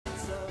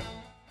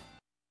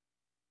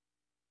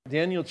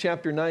Daniel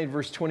chapter 9,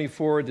 verse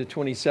 24 to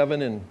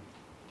 27, and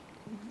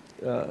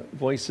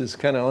voice is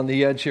kind of on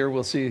the edge here.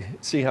 We'll see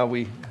how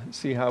we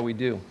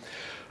do.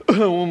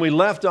 When we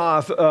left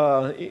off,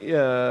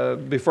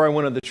 before I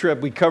went on the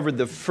trip, we covered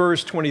the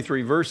first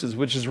 23 verses,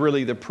 which is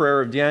really the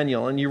prayer of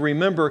Daniel. And you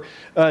remember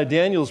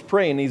Daniel's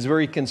praying. He's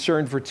very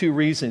concerned for two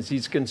reasons.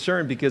 He's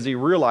concerned because he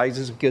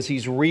realizes, because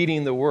he's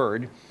reading the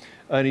Word,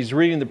 and he's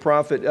reading the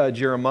prophet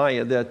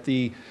Jeremiah, that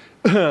the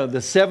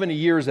 70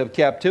 years of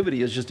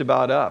captivity is just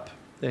about up.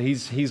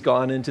 He's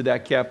gone into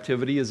that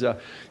captivity as a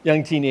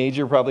young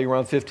teenager, probably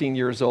around 15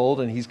 years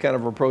old, and he's kind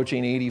of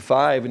approaching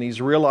 85, and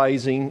he's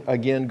realizing,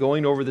 again,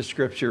 going over the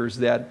scriptures,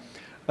 that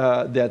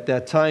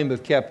that time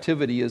of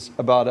captivity is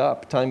about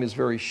up. Time is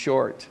very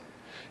short.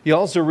 He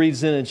also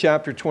reads in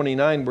chapter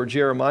 29 where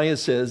Jeremiah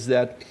says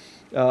that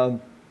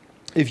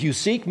if you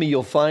seek me,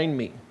 you'll find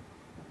me.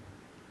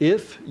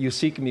 If you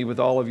seek me with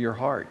all of your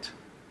heart.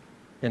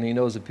 And he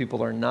knows that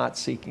people are not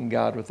seeking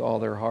God with all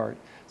their heart.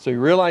 So he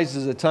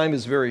realizes the time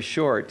is very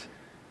short,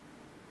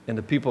 and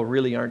the people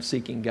really aren't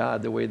seeking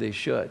God the way they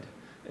should.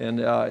 And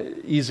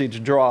easy to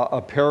draw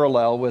a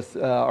parallel with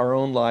our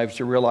own lives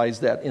to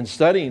realize that in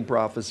studying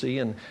prophecy,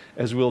 and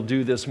as we'll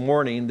do this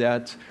morning,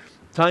 that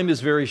time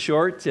is very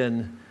short,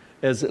 and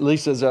at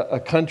least as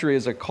a country,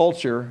 as a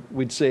culture,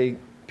 we'd say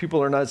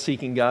people are not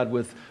seeking God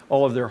with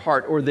all of their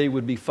heart, or they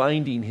would be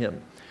finding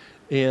Him.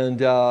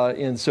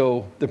 And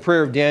so the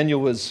prayer of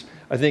Daniel was,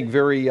 I think,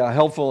 very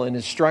helpful and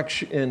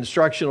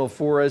instructional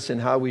for us in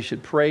how we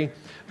should pray.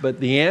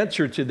 But the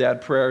answer to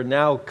that prayer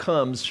now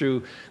comes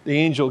through the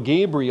angel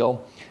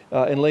Gabriel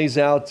and lays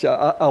out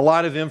a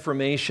lot of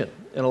information.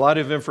 And a lot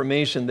of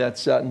information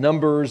that's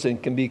numbers and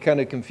can be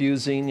kind of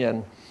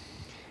confusing.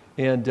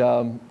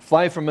 And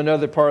fly from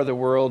another part of the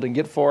world and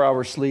get 4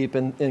 hours sleep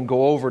and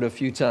go over it a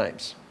few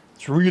times.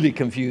 It's really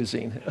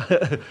confusing.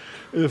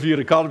 If you'd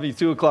have called me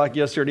 2 o'clock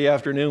yesterday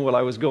afternoon while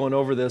I was going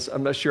over this,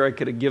 I'm not sure I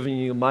could have given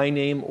you my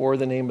name or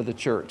the name of the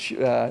church.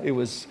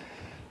 And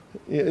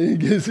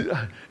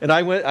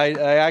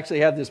I actually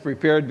had this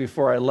prepared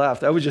before I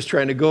left. I was just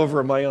trying to go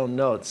over my own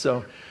notes.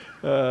 So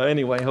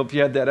anyway, I hope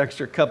you had that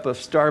extra cup of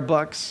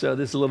Starbucks.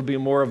 This is a little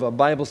bit more of a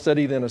Bible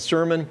study than a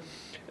sermon.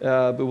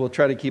 But we'll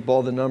try to keep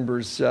all the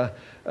numbers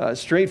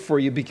straight for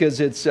you, because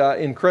it's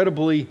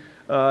incredibly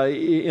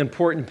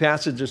important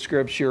passage of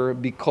Scripture,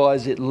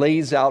 because it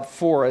lays out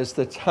for us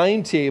the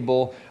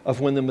timetable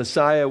of when the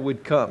Messiah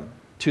would come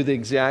to the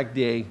exact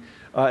day,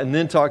 and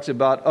then talks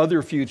about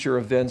other future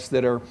events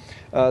that are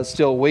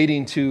still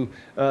waiting to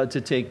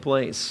take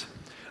place.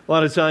 A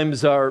lot of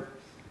times,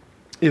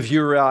 if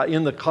you're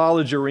in the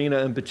college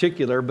arena in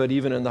particular, but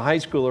even in the high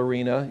school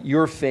arena,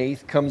 your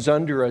faith comes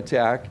under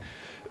attack.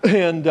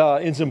 And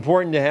it's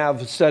important to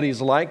have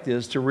studies like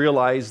this to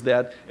realize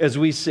that, as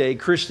we say,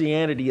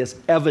 Christianity is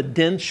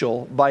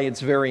evidential by its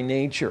very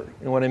nature.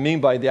 And what I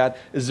mean by that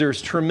is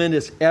there's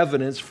tremendous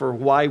evidence for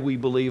why we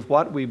believe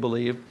what we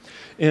believe.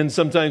 And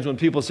sometimes when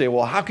people say,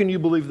 well, how can you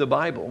believe the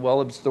Bible?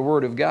 Well, it's the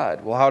Word of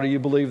God. Well, how do you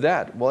believe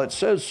that? Well, it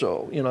says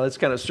so. You know, it's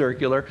kind of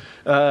circular.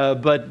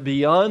 But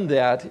beyond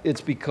that,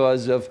 it's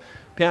because of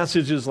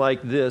passages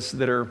like this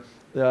that are,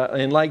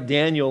 and like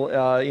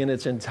Daniel in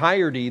its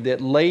entirety,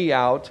 that lay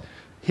out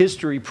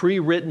history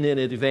pre-written in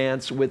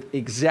advance with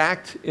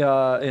exact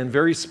and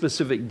very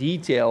specific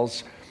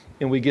details.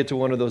 And we get to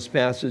one of those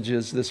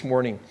passages this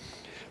morning.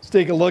 Let's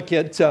take a look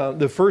at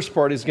the first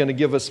part. Is going to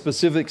give us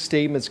specific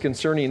statements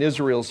concerning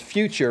Israel's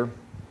future.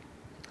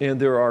 And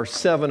there are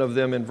 7 of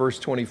them in verse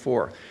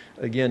 24.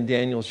 Again,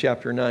 Daniel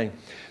chapter 9.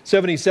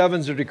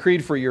 77s are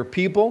decreed for your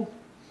people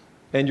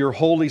and your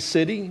holy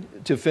city,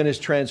 to finish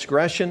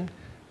transgression,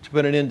 to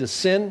put an end to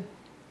sin,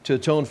 to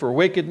atone for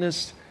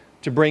wickedness,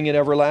 to bring in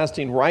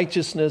everlasting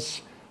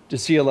righteousness, to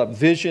seal up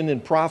vision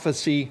and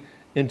prophecy,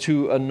 and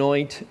to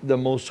anoint the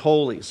most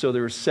holy. So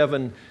there are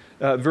 7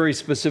 very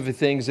specific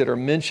things that are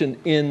mentioned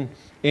in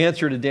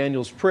answer to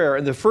Daniel's prayer.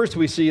 And the first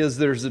we see is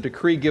there's a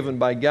decree given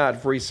by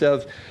God, for he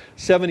says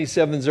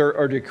 77s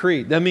are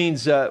decreed. That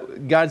means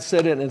God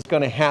said it and it's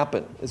going to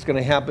happen. It's going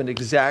to happen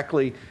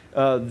exactly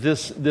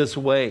this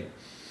way.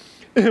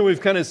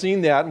 We've kind of seen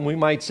that, and we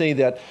might say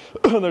that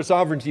the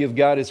sovereignty of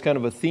God is kind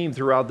of a theme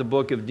throughout the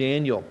book of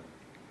Daniel.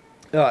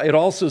 It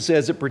also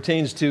says it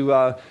pertains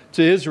to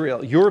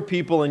Israel, your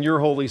people and your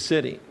holy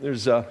city.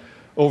 There's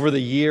over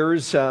the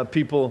years,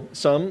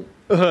 some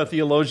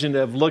theologians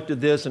have looked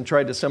at this and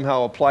tried to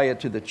somehow apply it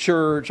to the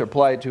church,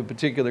 apply it to a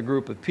particular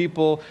group of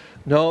people.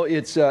 No,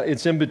 it's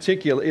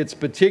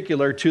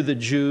particular to the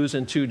Jews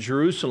and to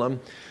Jerusalem.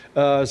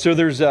 So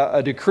there's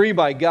a decree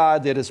by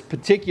God that is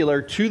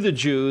particular to the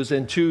Jews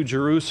and to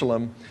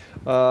Jerusalem,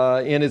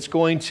 and it's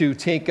going to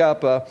take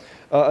up a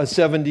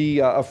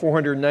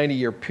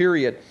 490-year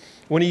period.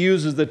 When he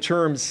uses the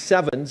term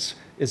sevens,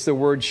 it's the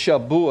word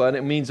Shabuah, and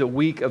it means a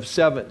week of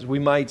sevens. We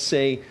might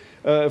say,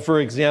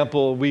 for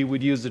example, we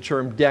would use the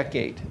term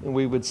decade. And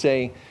we would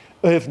say,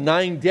 if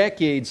 9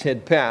 decades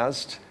had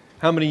passed,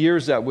 how many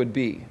years that would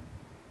be?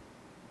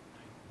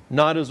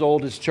 Not as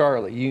old as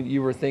Charlie.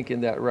 You were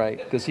thinking that right,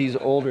 because he's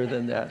older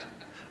than that.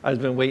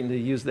 I've been waiting to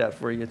use that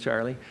for you,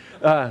 Charlie.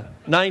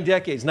 9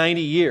 decades,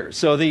 90 years.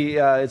 So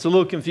it's a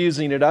little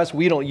confusing to us.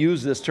 We don't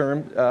use this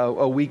term,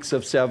 weeks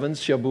of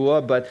sevens,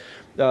 Shabuah, but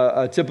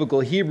a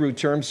typical Hebrew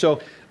term. So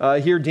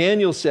here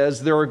Daniel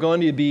says there are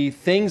going to be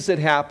things that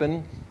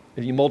happen.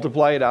 If you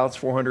multiply it out, it's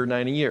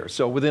 490 years.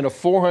 So within a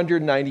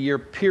 490-year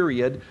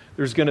period,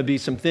 there's going to be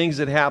some things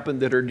that happen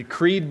that are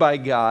decreed by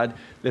God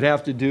that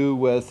have to do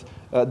with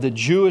the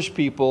Jewish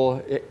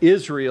people,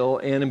 Israel,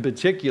 and in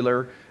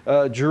particular,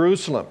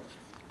 Jerusalem.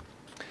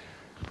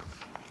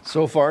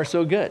 So far,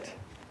 so good.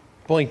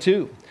 Point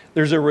 2,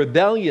 there's a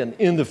rebellion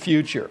in the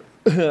future.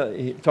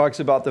 He talks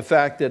about the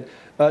fact that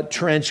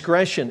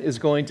transgression is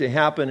going to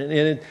happen,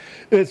 and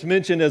it's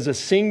mentioned as a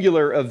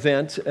singular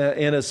event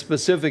and a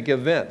specific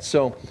event.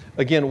 So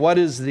again, what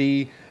is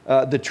the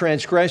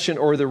transgression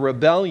or the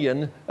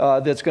rebellion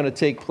that's going to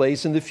take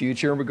place in the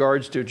future in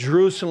regards to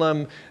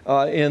Jerusalem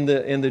and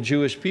the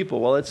Jewish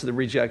people? Well, it's the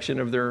rejection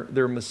of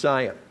their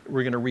Messiah.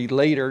 We're going to read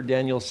later,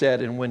 Daniel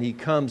said, and when he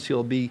comes,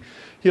 he'll be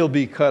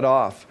cut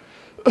off.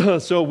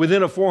 So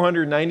within a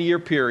 490-year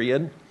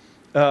period,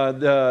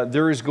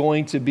 there is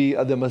going to be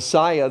the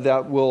Messiah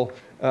that will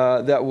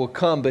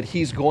come, but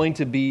he's going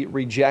to be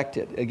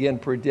rejected. Again,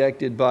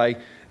 predicted by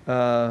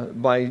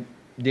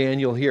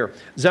Daniel here.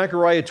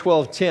 Zechariah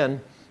 12:10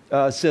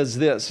 says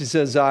this. He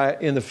says,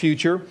 in the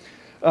future,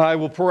 I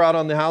will pour out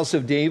on the house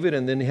of David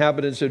and the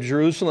inhabitants of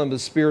Jerusalem the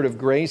spirit of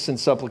grace and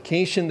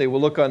supplication. They will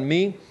look on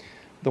me,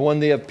 the one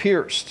they have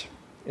pierced,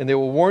 and they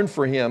will mourn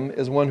for him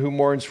as one who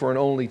mourns for an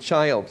only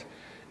child,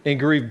 and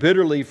grieve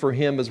bitterly for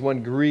him as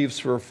one grieves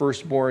for a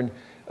firstborn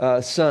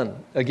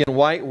son. Again,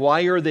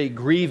 why are they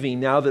grieving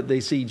now that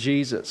they see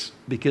Jesus?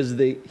 Because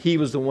he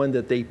was the one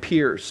that they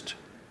pierced.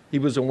 He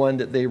was the one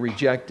that they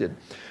rejected.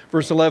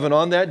 Verse 11,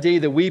 on that day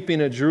the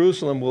weeping of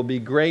Jerusalem will be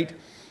great,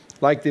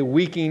 like the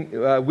weeping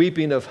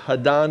of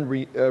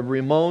Hadon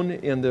Rimmon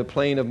in the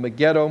plain of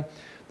Megiddo.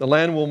 The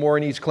land will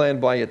mourn each clan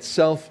by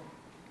itself,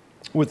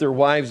 with their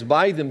wives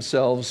by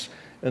themselves.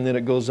 And then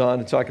it goes on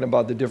to talking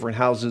about the different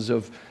houses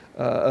of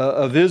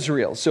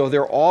Israel. So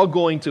they're all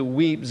going to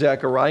weep,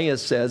 Zechariah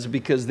says,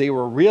 because they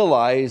will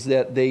realize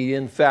that they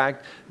in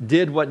fact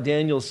did what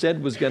Daniel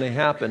said was going to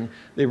happen.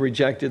 They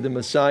rejected the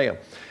Messiah.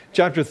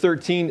 Chapter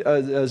 13,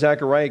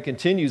 Zechariah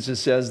continues, it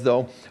says,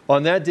 though,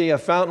 on that day a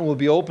fountain will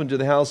be opened to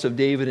the house of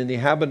David and the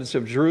inhabitants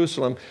of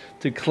Jerusalem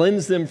to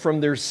cleanse them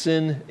from their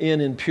sin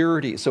and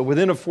impurity. So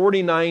within a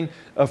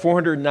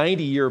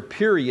 490-year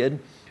period,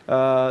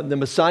 the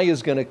Messiah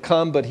is going to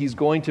come, but he's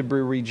going to be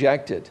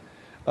rejected.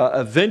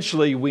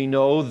 Eventually, we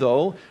know,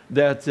 though,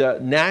 that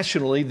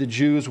nationally the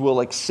Jews will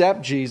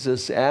accept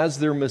Jesus as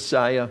their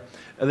Messiah,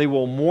 and they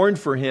will mourn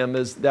for him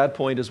as that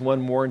point as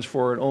one mourns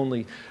for an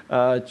only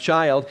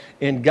child.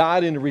 And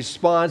God, in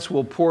response,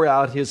 will pour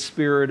out his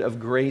spirit of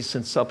grace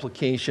and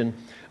supplication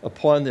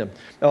upon them.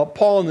 Now,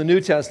 Paul in the New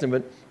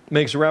Testament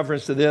makes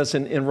reference to this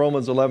in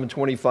Romans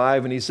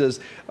 11:25, and he says,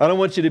 I don't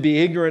want you to be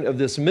ignorant of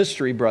this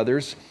mystery,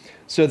 brothers,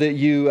 so that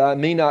you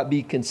may not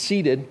be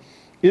conceited.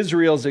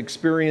 Israel's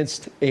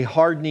experienced a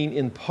hardening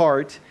in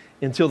part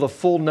until the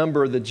full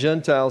number of the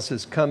Gentiles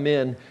has come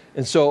in,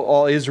 and so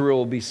all Israel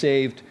will be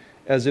saved.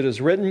 As it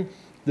is written,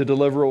 the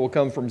deliverer will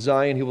come from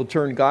Zion. He will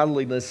turn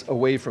godliness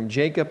away from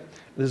Jacob.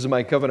 This is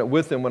my covenant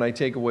with them when I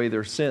take away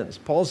their sins.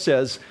 Paul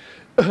says,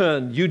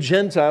 you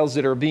Gentiles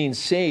that are being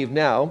saved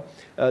now,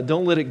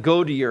 don't let it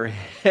go to your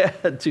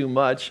head too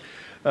much.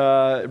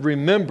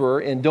 Remember,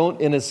 and don't,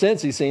 in a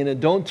sense, he's saying,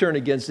 and don't turn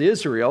against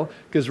Israel,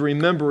 because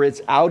remember,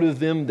 it's out of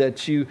them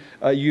that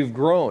you've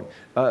grown.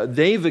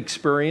 They've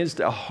experienced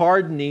a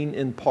hardening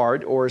in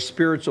part, or a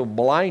spiritual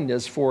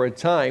blindness for a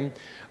time.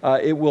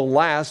 It will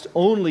last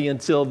only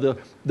until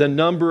the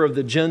number of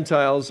the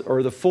Gentiles,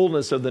 or the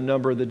fullness of the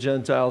number of the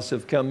Gentiles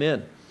have come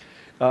in.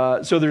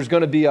 So there's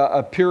going to be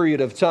a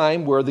period of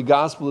time where the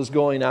gospel is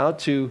going out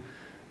to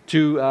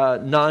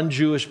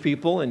non-Jewish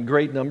people in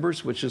great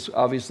numbers, which is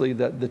obviously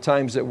the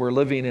times that we're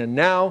living in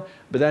now.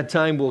 But that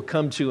time will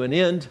come to an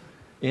end,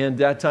 and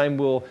that time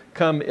will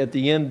come at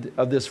the end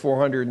of this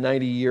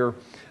 490-year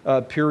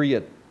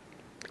period.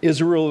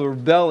 Israel's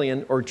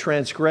rebellion or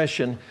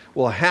transgression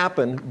will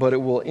happen, but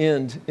it will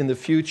end in the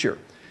future.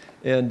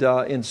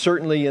 And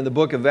certainly in the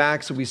book of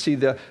Acts, we see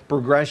the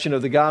progression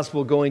of the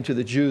gospel going to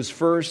the Jews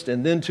first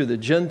and then to the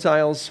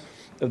Gentiles.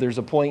 There's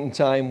a point in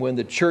time when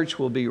the church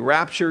will be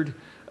raptured.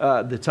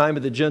 The time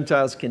of the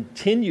Gentiles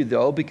continue,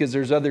 though, because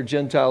there's other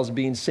Gentiles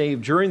being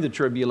saved during the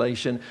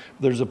tribulation.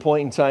 There's a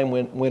point in time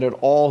when it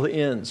all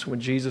ends, when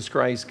Jesus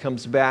Christ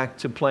comes back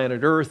to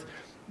planet Earth.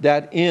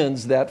 That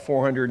ends that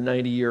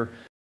 490-year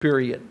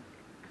period.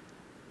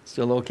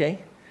 Still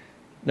okay?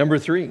 Number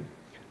 3,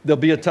 there'll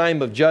be a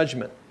time of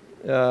judgment.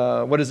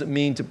 What does it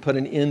mean to put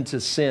an end to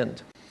sin?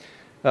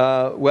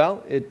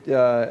 Well,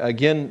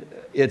 again,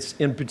 it's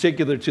in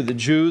particular to the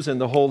Jews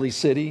and the holy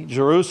city,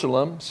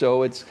 Jerusalem.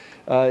 So it's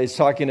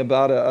talking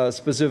about a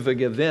specific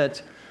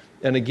event.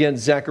 And again,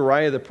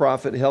 Zechariah the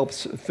prophet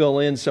helps fill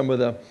in some of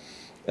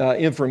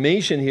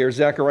information here.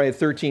 Zechariah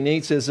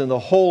 13:8 says, "In the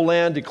whole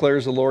land,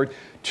 declares the Lord,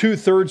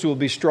 2/3 will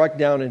be struck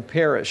down and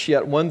perish,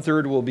 yet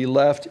 1/3 will be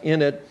left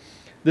in it.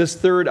 This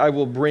third I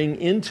will bring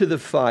into the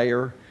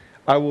fire.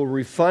 I will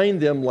refine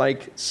them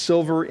like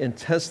silver and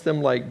test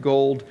them like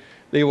gold.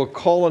 They will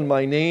call on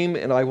my name,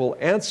 and I will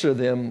answer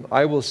them.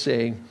 I will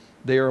say,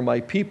 they are my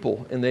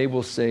people, and they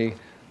will say,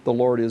 the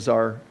Lord is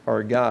our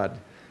God."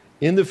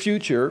 In the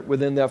future,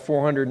 within that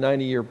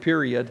 490-year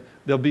period,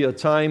 there'll be a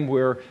time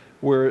where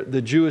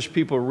the Jewish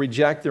people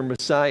reject their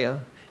Messiah.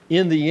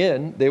 In the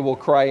end, they will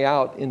cry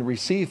out and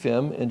receive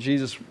him, and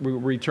Jesus will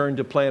return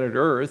to planet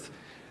Earth.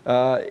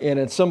 And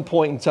at some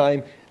point in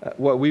time,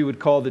 what we would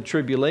call the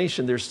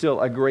tribulation, there's still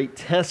a great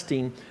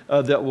testing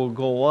that will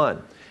go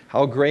on.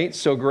 How great?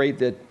 So great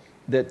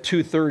that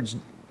 2/3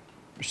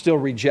 still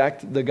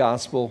reject the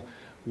gospel.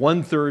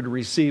 1/3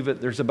 receive it.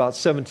 There's about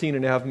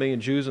 17.5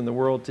 million Jews in the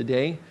world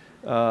today.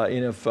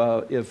 And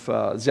if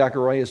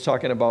Zechariah is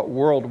talking about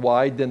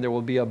worldwide, then there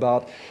will be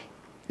about,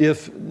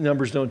 if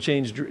numbers don't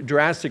change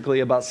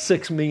drastically, about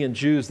 6 million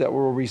Jews that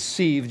will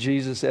receive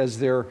Jesus as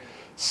their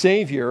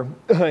Savior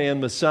and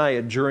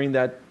Messiah during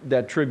that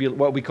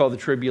what we call the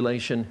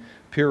tribulation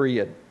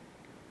period.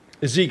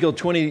 Ezekiel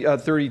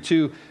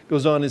 20:32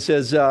 goes on and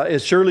says,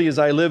 "As surely as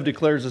I live,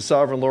 declares the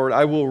sovereign Lord,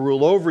 I will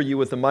rule over you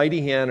with a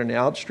mighty hand and an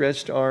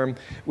outstretched arm,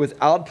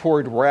 with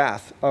outpoured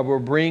wrath. I will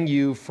bring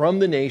you from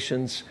the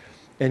nations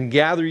and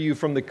gather you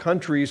from the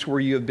countries where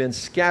you have been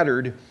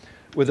scattered.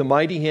 With a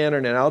mighty hand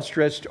and an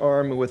outstretched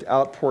arm and with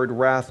outpoured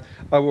wrath,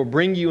 I will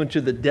bring you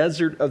into the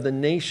desert of the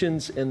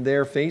nations, and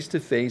there face to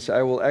face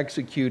I will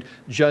execute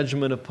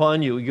judgment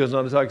upon you." He goes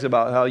on and talks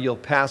about how you'll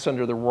pass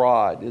under the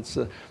rod. It's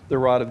the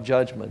rod of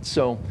judgment.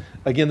 So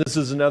again, this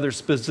is another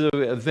specific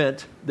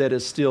event that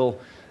is still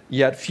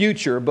yet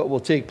future, but will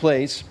take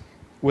place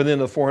within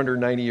the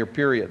 490-year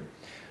period.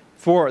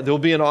 4, there will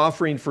be an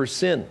offering for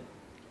sin.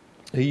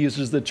 He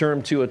uses the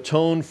term to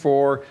atone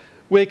for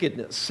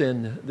wickedness,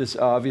 and this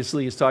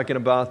obviously is talking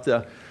about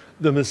the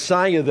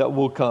Messiah that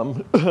will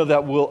come,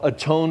 that will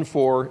atone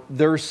for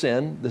their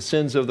sin, the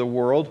sins of the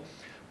world.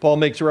 Paul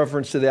makes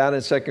reference to that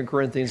in 2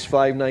 Corinthians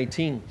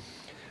 5:19.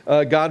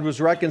 God was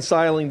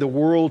reconciling the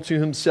world to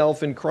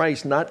himself in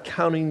Christ, not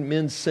counting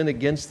men's sin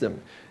against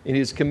them, and he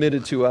has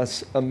committed to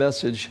us a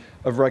message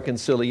of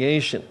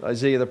reconciliation.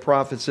 Isaiah the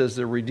prophet says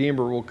the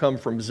Redeemer will come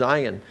from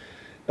Zion,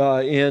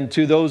 and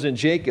to those in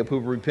Jacob who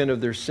repent of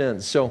their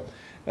sins. So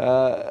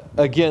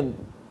again,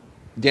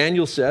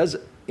 Daniel says,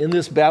 in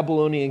this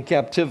Babylonian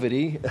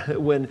captivity,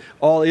 when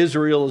all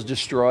Israel is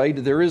destroyed,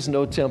 there is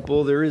no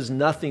temple, there is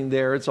nothing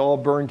there, it's all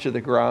burned to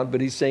the ground.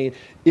 But he's saying,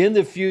 in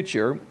the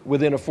future,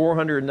 within a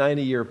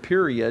 490-year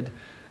period,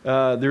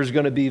 there's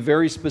going to be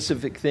very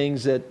specific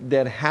things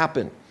that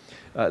happen.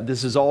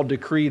 This is all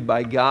decreed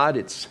by God.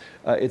 It's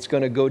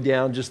going to go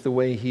down just the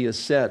way he has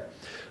said.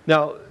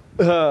 Now,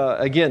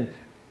 again,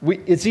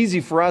 it's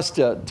easy for us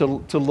to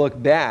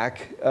look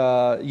back,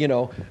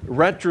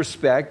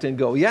 retrospect and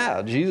go,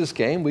 yeah, Jesus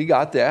came, we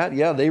got that.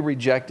 Yeah, they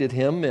rejected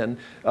him,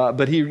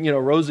 but he,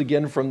 rose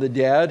again from the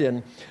dead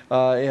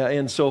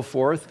and so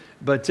forth.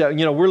 But,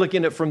 we're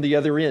looking at it from the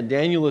other end.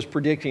 Daniel is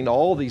predicting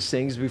all these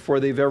things before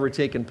they've ever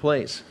taken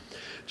place.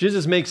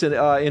 Jesus makes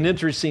an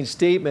interesting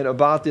statement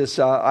about this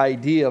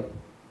idea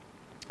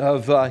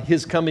of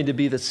his coming to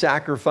be the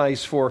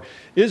sacrifice for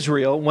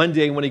Israel. One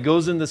day when he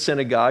goes in the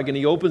synagogue and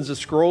he opens the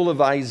scroll of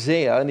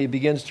Isaiah and he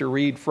begins to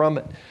read from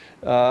it.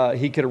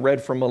 He could have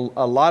read from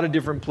a lot of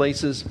different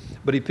places,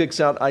 but he picks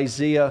out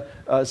Isaiah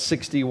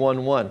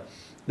 61:1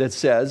 that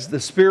says, "The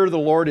Spirit of the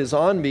Lord is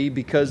on me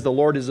because the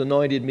Lord has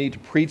anointed me to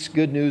preach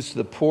good news to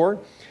the poor.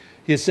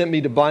 He has sent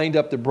me to bind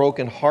up the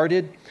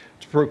brokenhearted,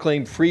 to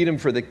proclaim freedom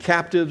for the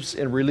captives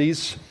and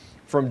release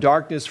from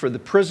darkness for the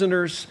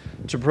prisoners,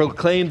 to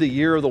proclaim the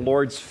year of the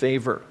Lord's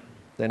favor."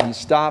 Then he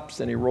stops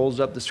and he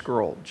rolls up the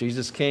scroll.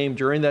 Jesus came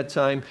during that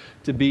time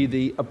to be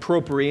the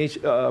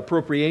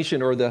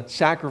appropriation or the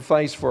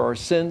sacrifice for our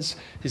sins.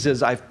 He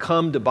says, "I've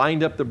come to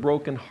bind up the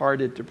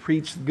brokenhearted, to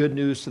preach good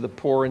news to the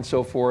poor," and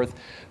so forth,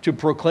 to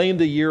proclaim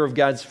the year of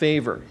God's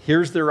favor.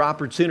 Here's their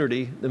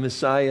opportunity. The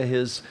Messiah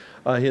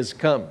has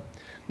come.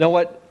 Now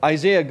what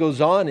Isaiah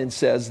goes on and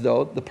says,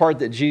 though, the part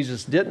that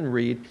Jesus didn't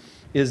read,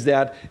 is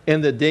that in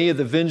the day of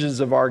the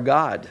vengeance of our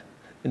God,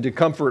 and to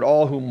comfort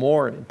all who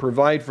mourn, and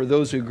provide for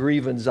those who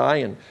grieve in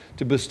Zion,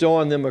 to bestow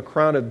on them a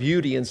crown of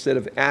beauty instead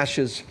of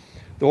ashes,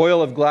 the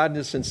oil of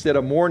gladness instead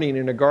of mourning,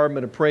 and a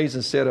garment of praise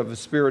instead of a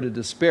spirit of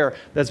despair.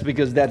 That's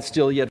because that's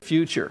still yet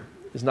future.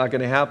 It's not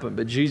going to happen.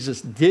 But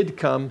Jesus did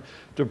come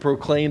to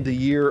proclaim the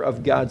year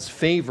of God's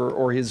favor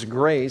or his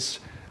grace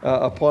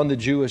upon the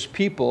Jewish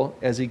people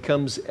as he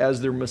comes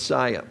as their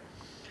Messiah.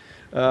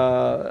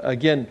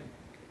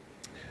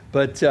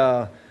 But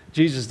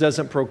Jesus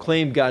doesn't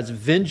proclaim God's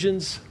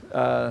vengeance.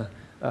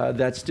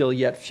 That's still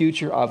yet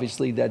future.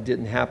 Obviously, that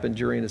didn't happen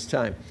during his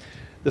time.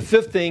 The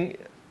fifth thing,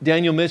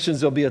 Daniel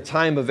mentions there'll be a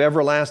time of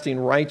everlasting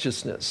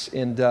righteousness.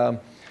 And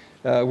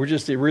we're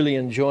just really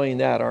enjoying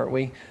that, aren't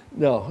we?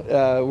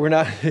 No, we're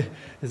not.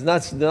 It's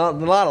not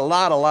a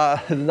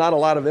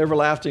lot of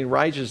everlasting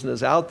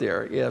righteousness out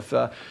there. If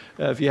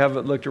you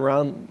haven't looked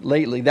around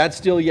lately, that's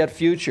still yet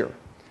future.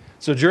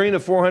 So during the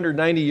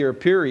 490-year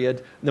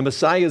period, the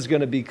Messiah is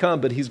going to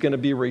come, but he's going to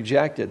be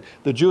rejected.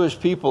 The Jewish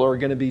people are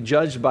going to be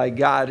judged by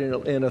God,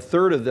 and a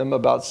third of them,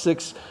 about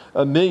 6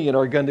 million,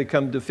 are going to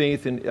come to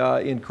faith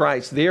in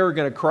Christ. They are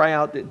going to cry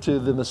out to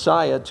the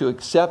Messiah to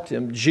accept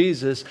him,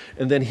 Jesus,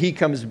 and then he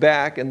comes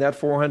back in that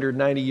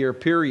 490-year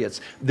period.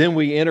 Then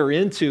we enter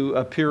into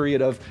a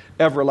period of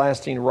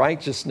everlasting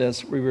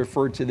righteousness. We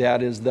refer to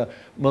that as the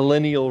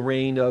millennial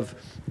reign of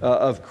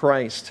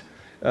Christ.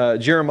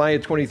 Jeremiah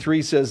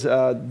 23 says,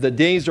 the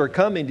days are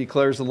coming,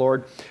 declares the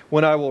Lord,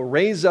 when I will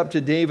raise up to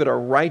David a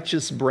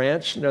righteous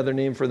branch, another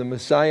name for the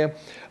Messiah,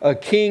 a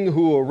king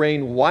who will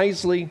reign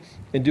wisely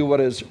and do what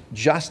is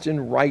just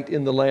and right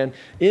in the land.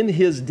 In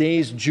his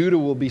days, Judah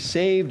will be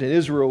saved and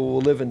Israel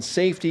will live in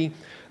safety.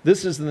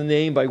 This is the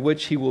name by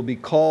which he will be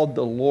called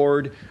the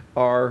Lord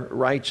our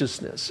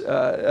righteousness.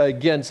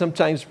 Again,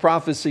 sometimes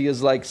prophecy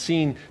is like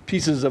seeing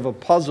pieces of a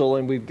puzzle,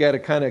 and we've got to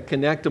kind of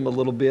connect them a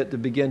little bit to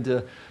begin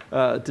to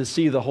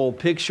see the whole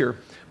picture.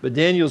 But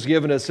Daniel's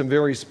given us some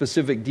very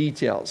specific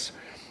details.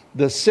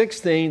 The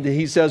sixth thing that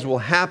he says will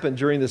happen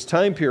during this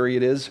time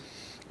period is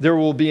there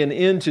will be an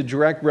end to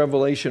direct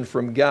revelation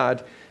from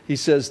God. He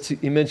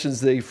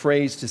mentions the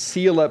phrase to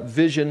seal up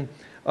vision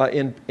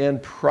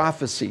and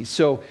prophecy.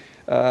 So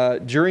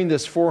during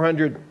this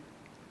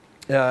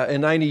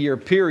 490-year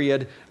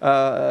period,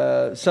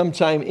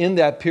 sometime in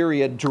that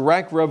period,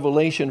 direct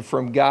revelation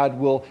from God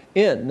will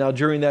end. Now,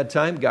 during that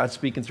time, God's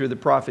speaking through the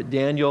prophet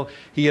Daniel.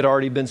 He had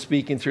already been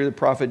speaking through the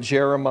prophet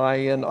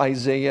Jeremiah and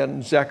Isaiah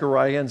and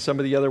Zechariah and some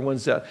of the other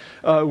ones that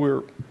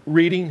we're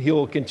reading. He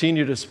will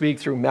continue to speak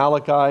through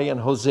Malachi and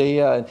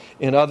Hosea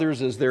and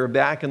others as they're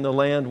back in the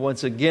land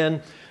once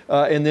again.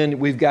 And then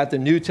we've got the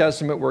New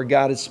Testament where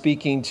God is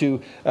speaking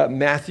to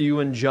Matthew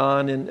and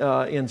John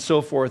and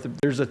so forth.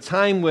 There's a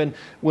time when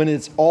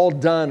it's all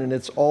done and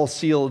it's all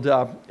sealed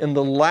up. And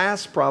the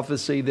last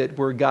prophecy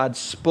where God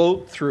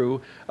spoke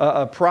through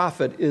a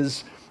prophet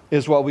is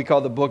what we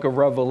call the book of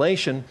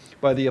Revelation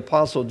by the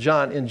Apostle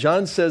John. And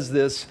John says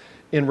this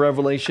in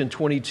Revelation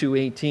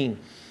 22:18.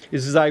 He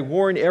says, I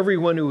warn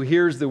everyone who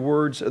hears the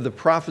words of the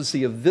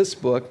prophecy of this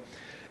book,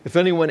 if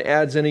anyone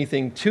adds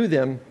anything to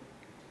them,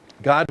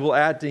 God will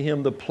add to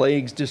him the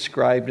plagues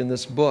described in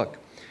this book.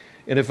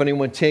 And if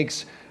anyone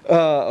takes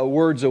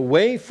words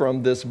away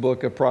from this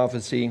book of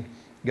prophecy,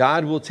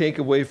 God will take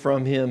away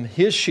from him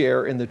his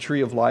share in the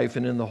tree of life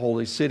and in the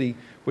holy city,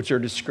 which are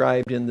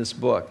described in this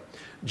book.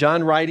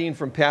 John, writing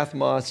from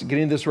Patmos,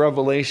 getting this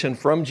revelation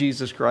from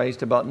Jesus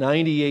Christ about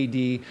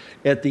 90 AD,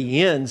 at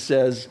the end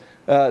says,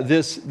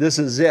 this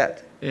is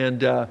it.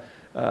 And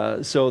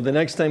so the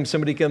next time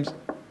somebody comes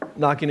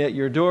knocking at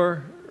your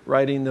door,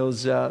 riding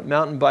those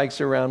mountain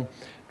bikes around,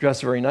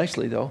 dressed very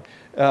nicely though,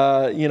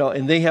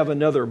 and they have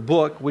another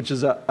book, which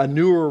is a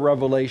newer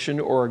revelation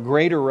or a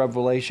greater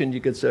revelation,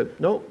 you could say,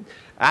 no,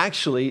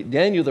 actually,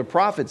 Daniel the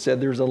prophet said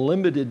there's a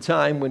limited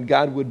time when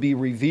God would be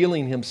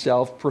revealing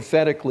himself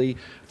prophetically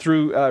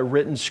through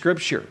written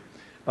scripture.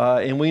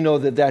 And we know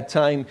that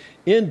time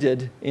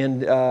ended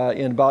in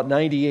about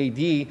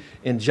 90 AD,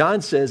 and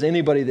John says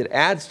anybody that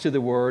adds to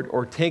the word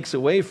or takes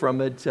away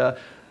from it,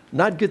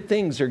 not good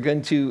things are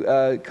going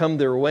to come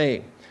their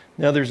way.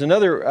 Now, there's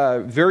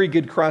another very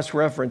good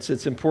cross-reference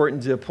that's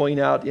important to point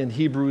out in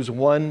Hebrews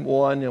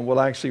 1:1, and we'll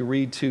actually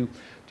read to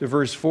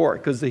verse 4,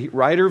 because the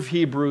writer of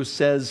Hebrews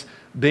says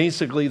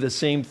basically the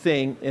same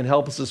thing and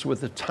helps us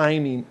with the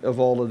timing of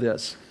all of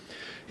this.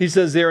 He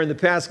says there, in the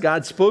past,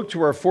 God spoke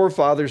to our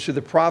forefathers through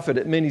the prophet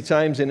at many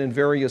times and in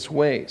various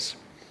ways.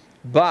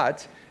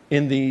 But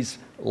in these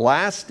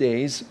last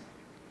days,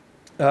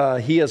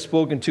 he has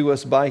spoken to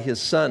us by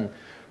his Son,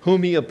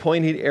 whom he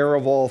appointed heir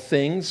of all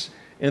things,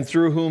 and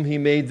through whom he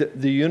made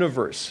the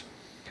universe.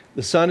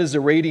 The Son is the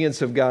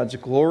radiance of God's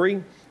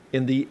glory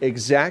and the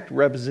exact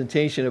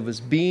representation of his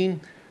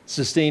being,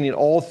 sustaining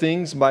all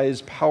things by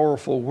his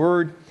powerful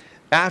word.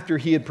 After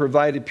he had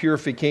provided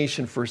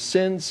purification for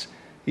sins,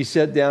 he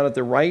sat down at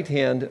the right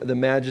hand of the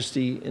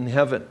majesty in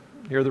heaven.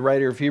 Here the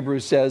writer of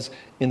Hebrews says,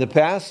 in the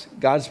past,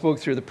 God spoke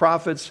through the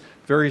prophets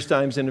various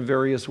times and in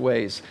various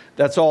ways.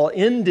 That's all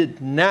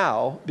ended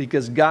now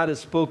because God has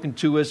spoken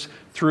to us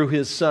through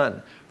his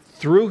Son.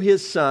 Through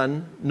his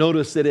Son,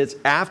 notice that it's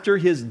after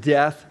his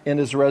death and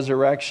his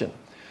resurrection.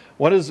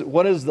 What is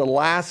the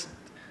last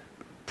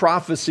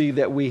prophecy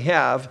that we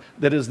have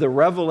that is the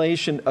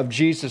revelation of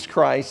Jesus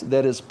Christ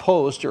that is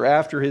post or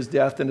after his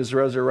death and his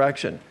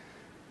resurrection?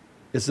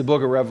 It's the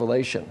book of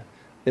Revelation.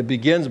 It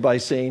begins by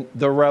saying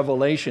the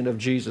revelation of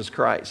Jesus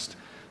Christ.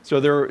 So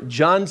there,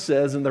 John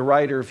says, and the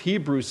writer of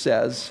Hebrews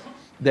says,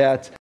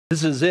 that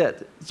this is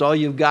it. It's all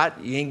you've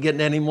got. You ain't getting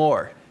any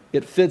more.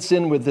 It fits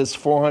in with this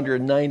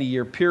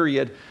 490-year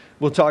period.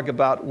 We'll talk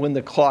about when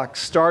the clock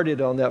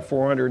started on that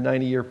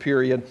 490-year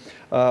period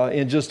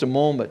in just a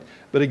moment.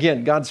 But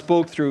again, God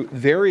spoke through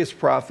various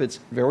prophets,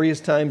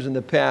 various times in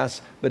the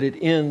past, but it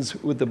ends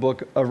with the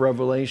book of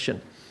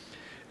Revelation.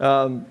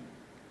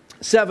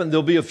 7,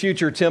 there'll be a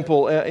future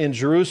temple in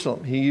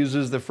Jerusalem. He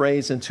uses the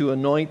phrase, and to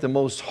anoint the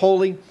most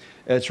holy.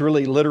 It's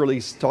really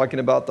literally talking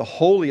about the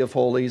Holy of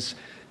Holies.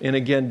 And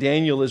again,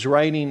 Daniel is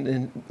writing,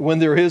 and when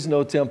there is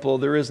no temple,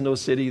 there is no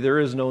city, there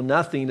is no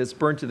nothing that's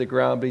burnt to the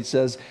ground. But he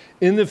says,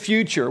 in the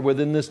future,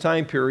 within this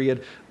time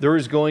period, there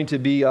is going to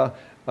be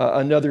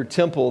another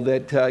temple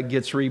that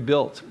gets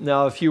rebuilt.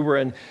 Now, if you were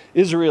in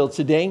Israel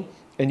today,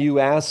 and you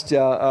asked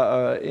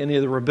any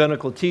of the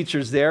rabbinical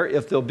teachers there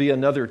if there'll be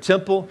another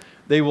temple,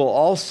 they will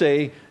all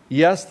say,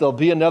 yes, there'll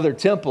be another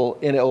temple,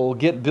 and it will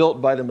get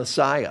built by the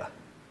Messiah.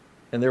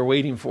 And they're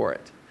waiting for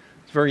it.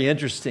 It's very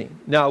interesting.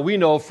 Now, we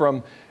know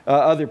from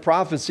other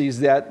prophecies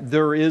that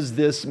there is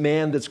this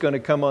man that's going to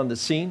come on the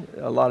scene.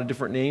 A lot of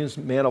different names,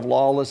 man of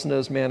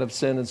lawlessness, man of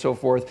sin, and so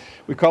forth.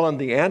 We call him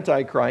the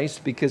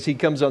Antichrist because he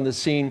comes on the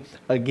scene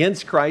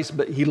against Christ,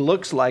 but he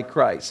looks like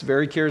Christ.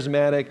 Very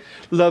charismatic,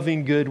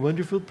 loving, good,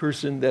 wonderful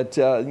person that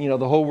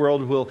the whole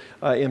world will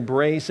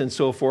embrace and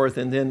so forth,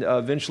 and then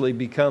eventually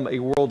become a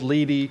world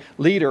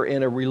leader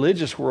and a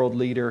religious world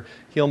leader.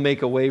 He'll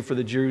make a way for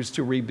the Jews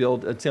to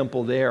rebuild a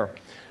temple there.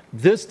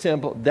 This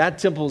temple, that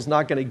temple is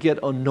not going to get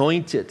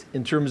anointed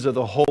in terms of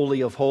the Holy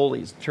of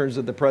Holies, in terms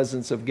of the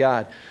presence of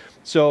God.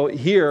 So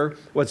here,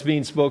 what's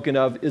being spoken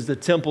of is the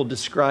temple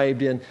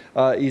described in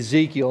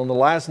Ezekiel. In the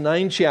last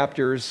 9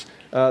 chapters,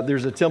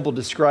 there's a temple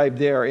described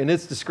there, and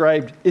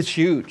it's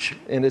huge,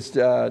 and it's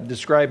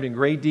described in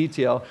great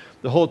detail.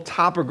 The whole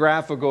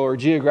topographical or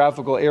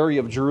geographical area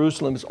of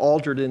Jerusalem is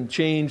altered and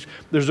changed.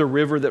 There's a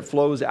river that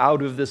flows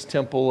out of this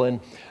temple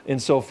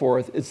and so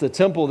forth. It's the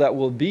temple that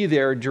will be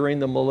there during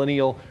the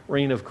millennial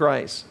reign of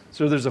Christ.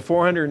 So there's a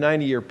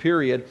 490-year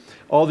period.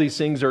 All these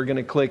things are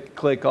going to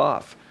click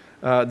off.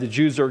 The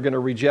Jews are going to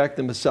reject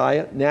the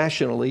Messiah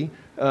nationally.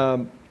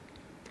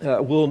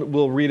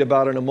 We'll read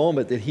about in a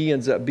moment that he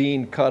ends up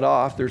being cut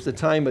off. There's a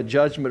time of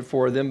judgment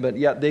for them, but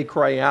yet they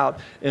cry out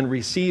and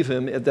receive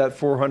him at that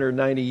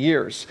 490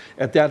 years.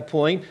 At that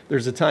point,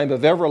 there's a time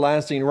of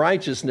everlasting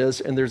righteousness,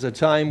 and there's a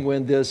time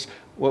when this,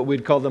 what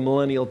we'd call the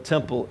millennial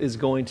temple, is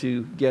going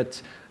to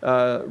get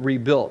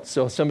rebuilt.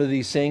 So some of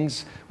these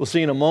things we'll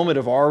see in a moment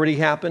have already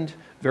happened.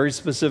 Very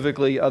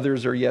specifically,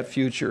 others are yet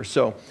future.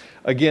 So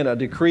again, a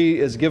decree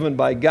is given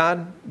by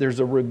God.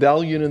 There's a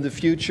rebellion in the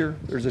future.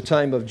 There's a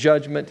time of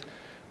judgment.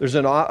 There's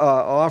an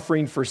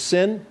offering for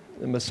sin,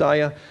 the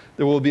Messiah.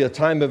 There will be a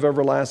time of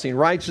everlasting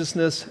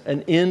righteousness,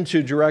 an end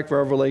to direct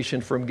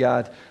revelation from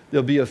God.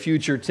 There'll be a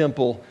future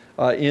temple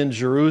in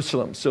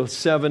Jerusalem. So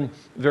 7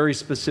 very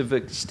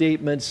specific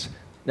statements.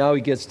 Now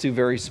he gets to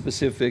very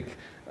specific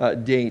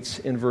dates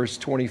in verse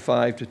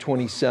 25 to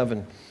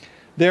 27.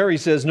 There he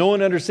says, no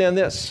one understand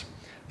this.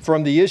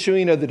 From the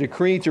issuing of the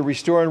decree to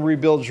restore and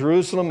rebuild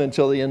Jerusalem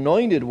until the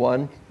anointed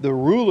one, the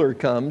ruler,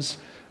 comes,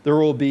 there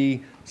will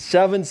be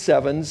 7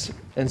 sevens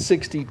and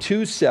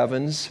 62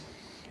 sevens.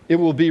 It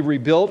will be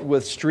rebuilt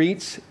with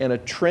streets and a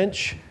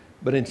trench,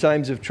 but in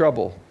times of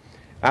trouble.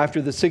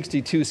 After the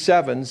 62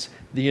 sevens,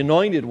 the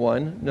anointed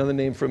one, another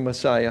name for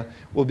Messiah,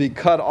 will be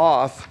cut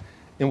off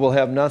and will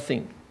have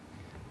nothing.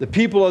 The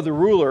people of the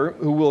ruler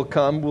who will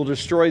come will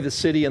destroy the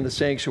city and the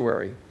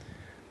sanctuary.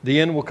 The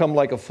end will come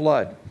like a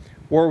flood.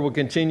 War will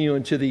continue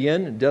unto the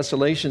end, and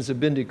desolations have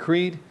been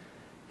decreed.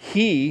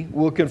 He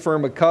will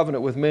confirm a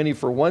covenant with many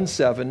for 1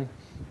 7.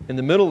 In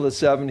the middle of the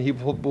 7, he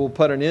will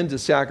put an end to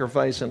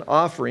sacrifice and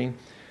offering.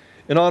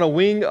 And on a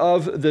wing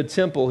of the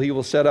temple, he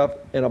will set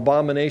up an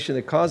abomination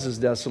that causes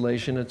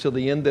desolation until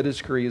the end that his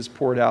decree is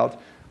poured out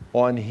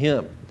on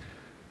him.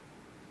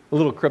 A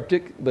little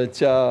cryptic, but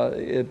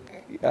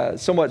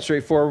somewhat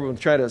straightforward. We'll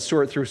try to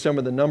sort through some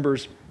of the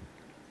numbers.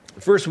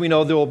 First, we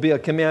know there will be a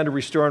command to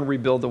restore and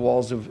rebuild the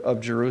walls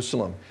of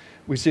Jerusalem.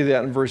 We see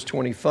that in verse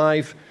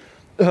 25.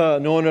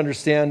 No one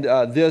understand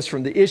this.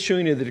 From the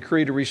issuing of the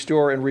decree to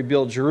restore and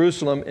rebuild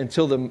Jerusalem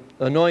until the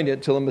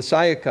anointed, till the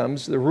Messiah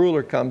comes, the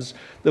ruler comes,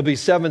 there'll be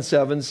 7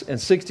 sevens and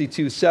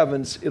 62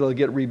 sevens. It'll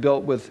get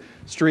rebuilt with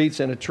streets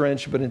and a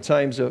trench, but in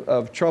times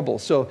of trouble.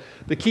 So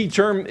the key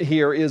term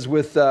here is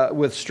with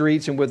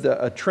streets and with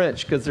a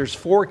trench, because there's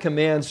 4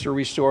 commands to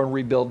restore and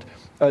rebuild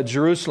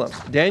Jerusalem.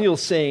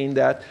 Daniel's saying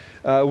that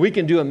we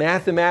can do a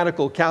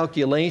mathematical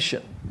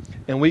calculation,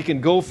 and we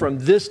can go from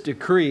this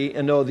decree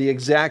and know the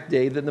exact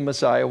day that the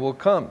Messiah will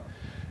come.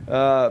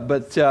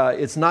 But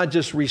it's not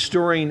just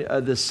restoring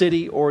the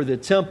city or the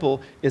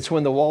temple, it's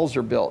when the walls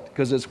are built,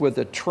 because it's with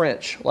a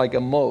trench, like a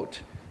moat.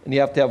 And you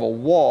have to have a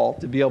wall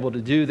to be able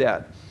to do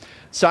that.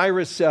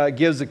 Cyrus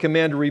gives the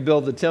command to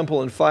rebuild the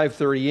temple in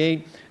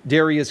 538.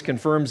 Darius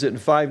confirms it in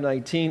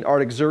 519.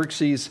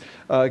 Artaxerxes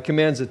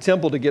commands the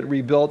temple to get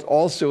rebuilt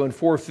also in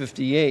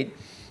 458.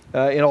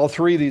 And all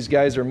 3 of these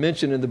guys are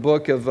mentioned in the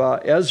book of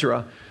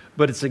Ezra.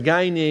 But it's a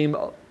guy named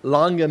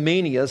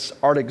Longamanius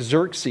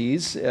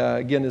Artaxerxes,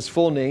 again his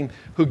full name,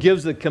 who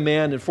gives the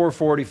command in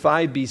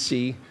 445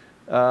 BC,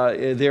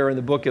 there in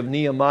the book of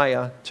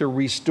Nehemiah, to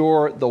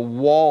restore the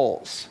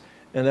walls.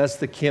 And that's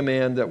the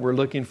command that we're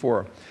looking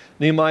for.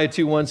 Nehemiah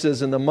 2:1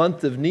 says, in the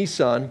month of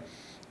Nisan,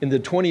 in the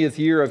 20th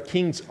year of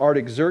King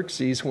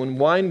Artaxerxes, when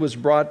wine was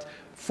brought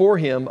for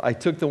him, I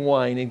took the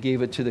wine and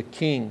gave it to the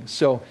king.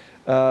 So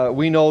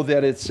We know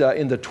that it's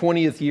in the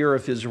 20th year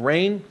of his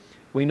reign.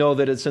 We know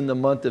that it's in the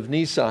month of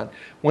Nisan.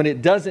 When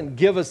it doesn't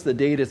give us the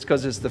date, it's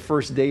because it's the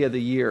first day of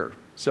the year.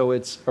 So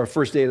it's our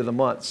first day of the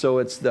month. So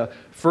it's the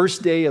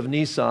first day of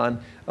Nisan.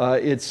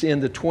 It's in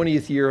the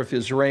 20th year of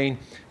his reign.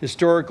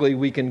 Historically,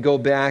 we can go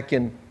back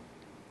and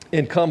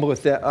come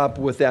with that, up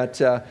with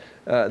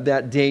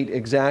that date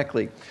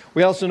exactly.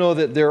 We also know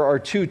that there are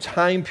two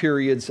time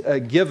periods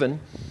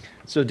given.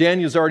 So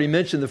Daniel's already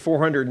mentioned the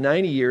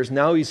 490 years.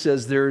 Now he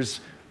says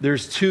there's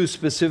two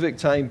specific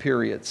time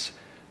periods,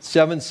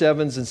 7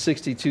 sevens and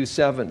 62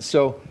 sevens.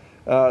 So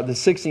the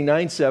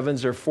 69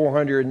 sevens are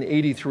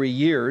 483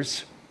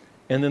 years.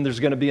 And then there's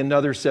going to be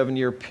another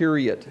 7-year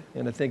period.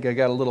 And I think I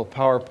got a little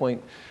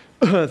PowerPoint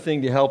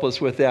thing to help us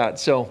with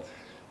that. So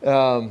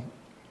go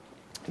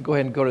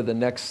ahead and go to the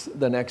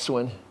next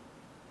one.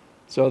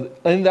 So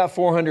in that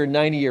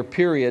 490-year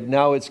period,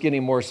 now it's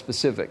getting more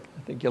specific.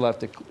 I think you'll have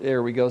to,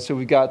 there we go. So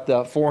we've got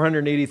the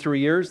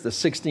 483 years, the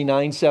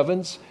 69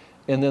 sevens,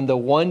 and then the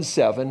 1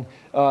 7,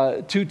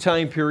 two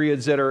time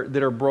periods that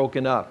are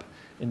broken up.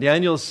 And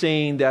Daniel's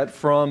saying that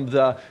from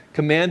the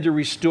command to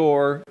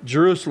restore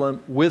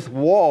Jerusalem with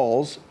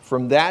walls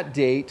from that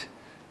date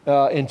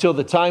until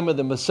the time of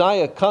the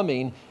Messiah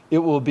coming, it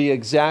will be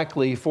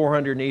exactly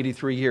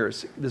 483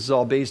 years. This is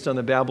all based on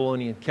the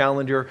Babylonian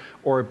calendar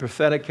or a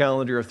prophetic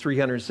calendar of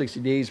 360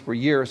 days per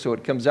year. So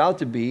it comes out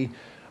to be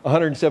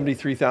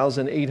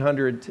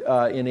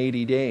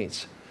 173,880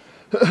 days.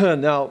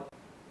 Now,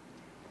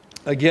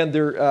 again,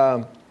 there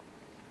are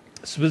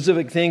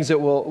specific things that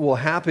will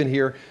happen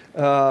here.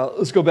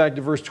 Let's go back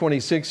to verse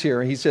 26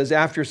 here. He says,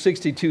 after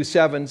 62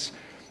 sevens,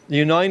 the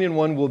United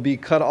One will be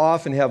cut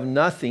off and have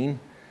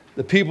nothing.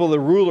 The people, the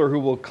ruler who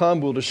will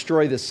come, will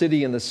destroy the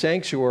city and the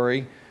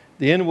sanctuary.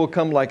 The end will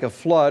come like a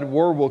flood.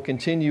 War will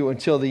continue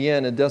until the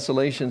end, and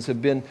desolations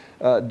have been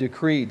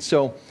decreed.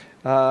 So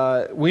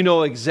we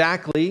know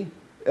exactly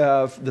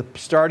the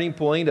starting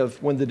point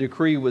of when the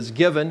decree was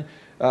given.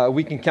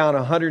 We can count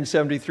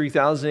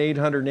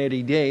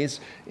 173,880 days,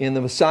 and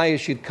the Messiah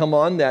should come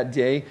on that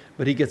day,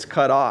 but he gets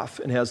cut off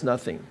and has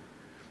nothing.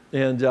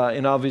 And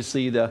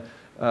obviously,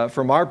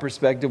 from our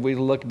perspective, we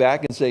look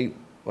back and say,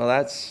 well,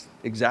 that's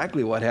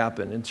exactly what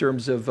happened in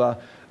terms of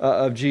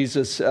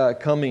Jesus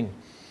coming.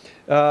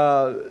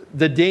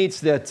 The dates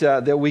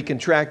that we can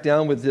track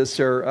down with this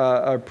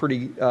are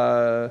pretty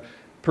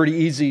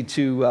easy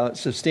to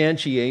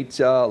substantiate.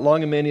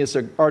 Longimanus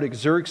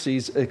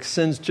Artaxerxes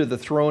ascends to the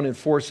throne in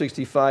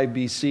 465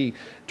 BC.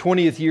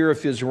 20th year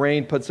of his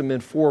reign puts him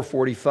in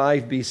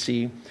 445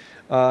 BC.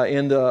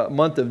 In the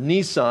month of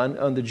Nisan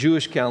on the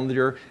Jewish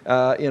calendar,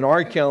 in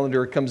our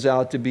calendar, it comes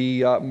out to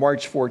be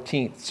March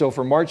 14th. So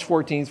for March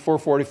 14th,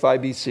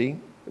 445 BC,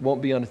 it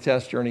won't be on a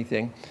test or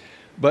anything.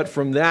 But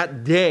from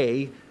that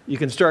day, you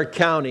can start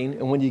counting,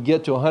 and when you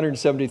get to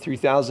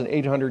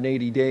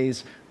 173,880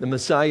 days, the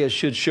Messiah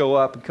should show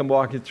up and come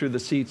walking through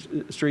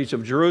the streets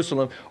of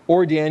Jerusalem,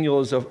 or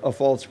Daniel is a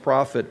false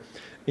prophet.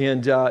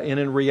 And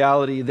in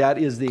reality, that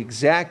is the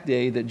exact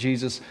day that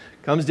Jesus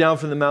comes down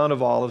from the Mount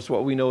of Olives,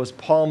 what we know as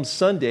Palm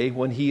Sunday,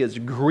 when he is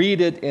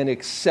greeted and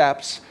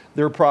accepts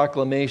their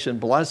proclamation.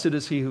 Blessed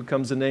is he who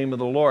comes in the name of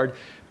the Lord,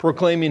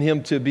 proclaiming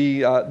him to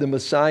be the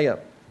Messiah.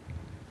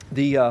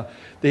 The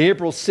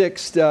April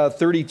 6th,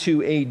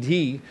 32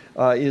 AD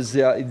is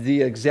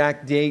the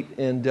exact date,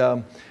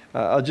 and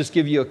I'll just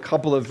give you a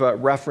couple of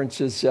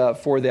references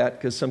for that,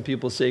 because some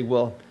people say,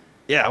 well,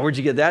 yeah, where'd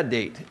you get that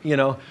date? You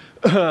know,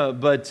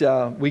 but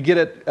we get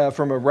it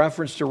from a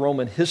reference to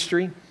Roman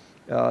history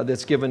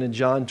that's given in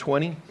John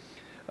 20.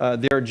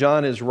 There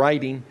John is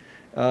writing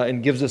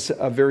and gives us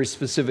a very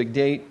specific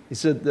date. He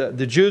said,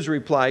 the Jews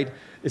replied,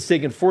 it's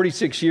taken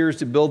 46 years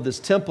to build this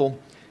temple,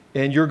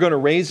 and you're going to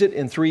raise it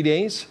in 3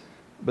 days?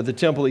 But the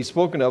temple he's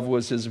spoken of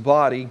was his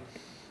body.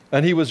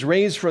 And he was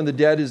raised from the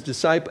dead.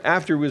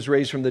 After he was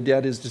raised from the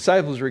dead, his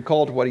disciples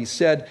recalled what he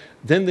said.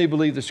 Then they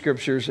believed the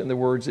scriptures and the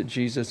words that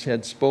Jesus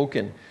had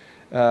spoken.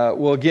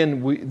 Well,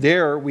 again,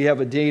 we have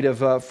a date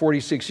of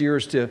 46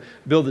 years to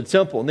build the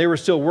temple. And they were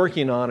still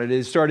working on it.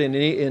 It started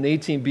in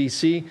 18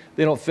 BC.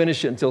 They don't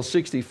finish it until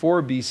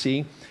 64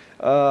 BC.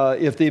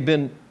 If they've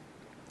been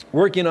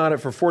working on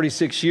it for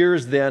 46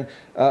 years, then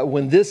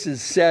when this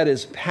is said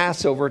is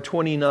Passover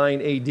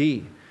 29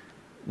 AD.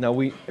 Now,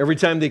 every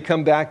time they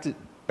come back to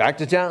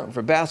town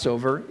for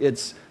Passover,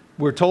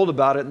 we're told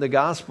about it in the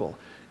gospel.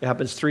 It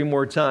happens 3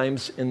 more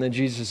times, and then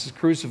Jesus is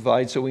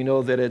crucified, so we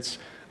know that it's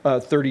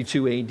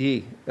 32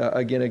 AD.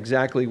 Again,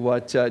 exactly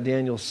what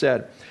Daniel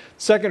said.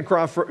 Second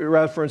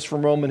reference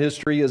from Roman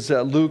history is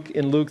Luke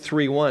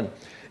 3:1.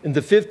 In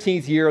the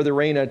 15th year of the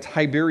reign of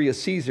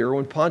Tiberius Caesar,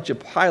 when Pontius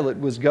Pilate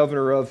was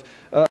governor of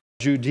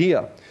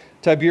Judea,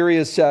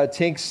 Tiberius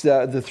takes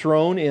the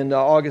throne in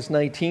August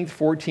 19th,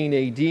 14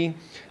 AD.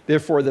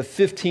 Therefore, the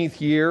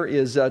 15th year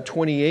is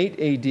 28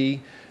 AD.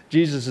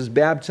 Jesus is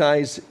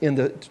baptized in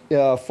the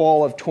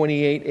fall of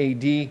 28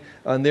 AD.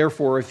 And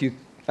therefore, if you,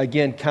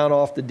 again, count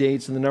off the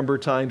dates and the number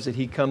of times that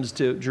he comes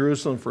to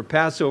Jerusalem for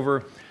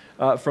Passover,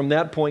 from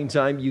that point in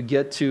time, you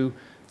get to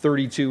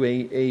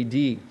 32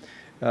 AD.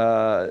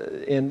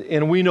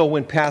 And we know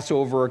when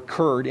Passover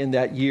occurred in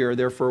that year,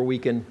 therefore we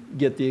can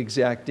get the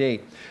exact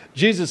date.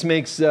 Jesus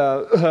makes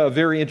a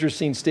very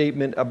interesting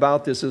statement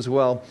about this as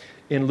well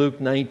in Luke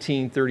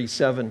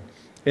 19:37.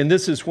 And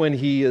this is when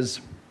he is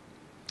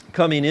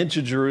coming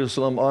into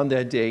Jerusalem on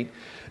that date.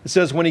 It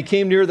says, when he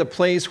came near the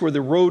place where the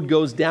road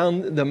goes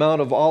down the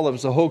Mount of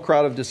Olives, the whole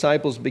crowd of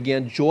disciples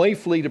began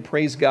joyfully to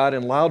praise God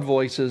in loud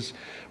voices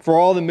for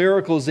all the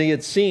miracles they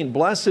had seen.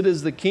 Blessed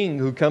is the King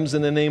who comes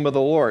in the name of the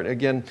Lord.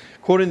 Again,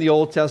 quoting the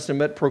Old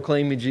Testament,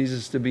 proclaiming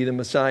Jesus to be the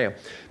Messiah.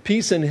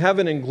 Peace in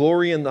heaven and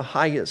glory in the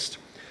highest.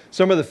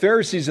 Some of the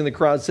Pharisees in the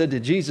crowd said to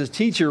Jesus,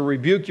 Teacher,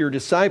 rebuke your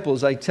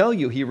disciples. I tell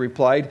you, he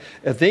replied,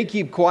 if they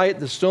keep quiet,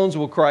 the stones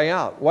will cry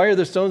out. Why are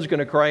the stones going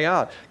to cry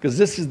out? Because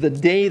this is the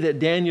day that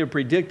Daniel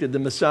predicted the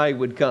Messiah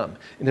would come.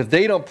 And if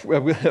they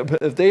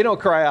don't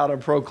cry out and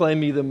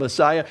proclaim me the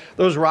Messiah,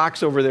 those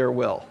rocks over there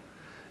will.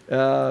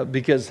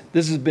 Because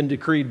this has been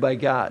decreed by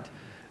God.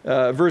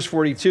 Verse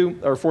 42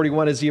 or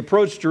 41, as he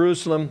approached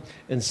Jerusalem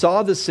and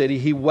saw the city,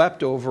 he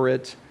wept over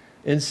it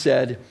and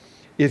said,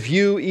 if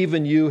you,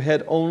 even you,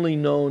 had only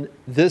known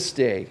this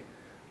day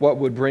what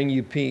would bring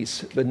you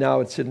peace, but now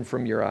it's hidden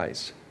from your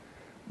eyes.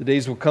 The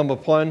days will come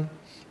upon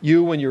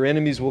you when your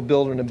enemies will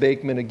build an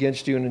embankment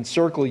against you and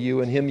encircle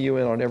you and hem you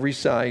in on every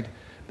side.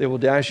 They will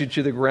dash you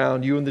to the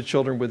ground, you and the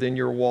children within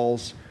your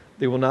walls.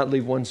 They will not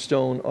leave one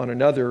stone on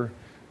another,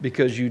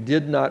 because you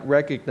did not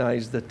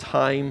recognize the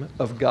time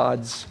of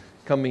God's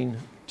coming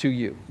to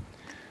you.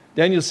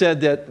 Daniel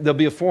said that there'll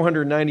be a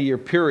 490-year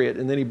period,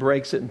 and then he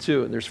breaks it in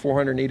two. And there's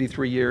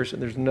 483 years,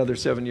 and there's another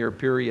 7-year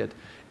period.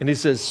 And he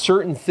says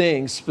certain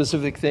things,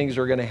 specific things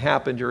are going to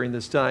happen during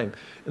this time.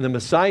 And the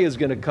Messiah is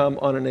going to come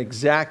on an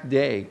exact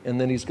day,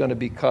 and then he's going to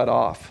be cut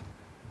off.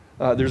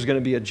 There's going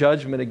to be a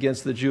judgment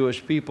against the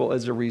Jewish people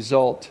as a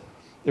result.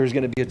 There's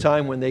going to be a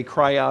time when they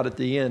cry out at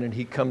the end, and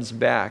he comes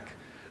back.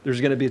 There's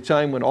going to be a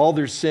time when all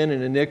their sin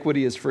and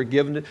iniquity is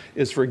forgiven,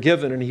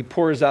 and he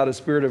pours out a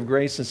spirit of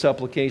grace and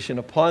supplication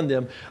upon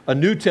them. A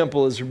new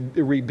temple is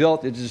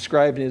rebuilt. It's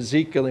described in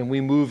Ezekiel, and we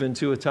move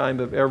into a time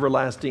of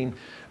everlasting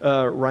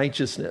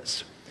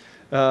righteousness.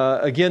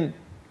 In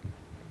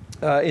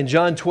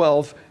John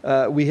 12,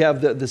 we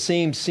have the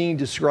same scene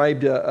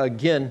described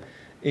again.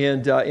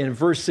 And in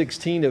verse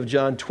 16 of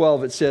John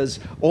 12, it says,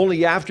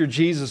 only after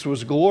Jesus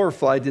was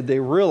glorified did they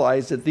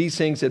realize that these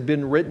things had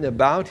been written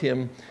about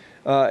him,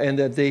 and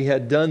that they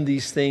had done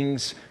these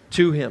things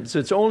to him. So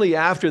it's only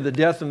after the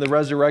death and the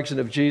resurrection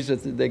of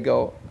Jesus that they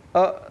go,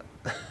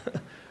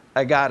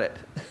 I got it.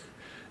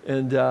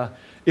 And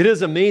it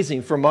is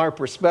amazing from our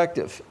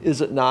perspective, is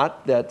it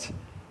not, that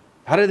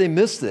how did they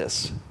miss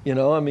this? You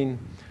know, I mean,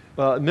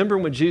 remember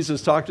when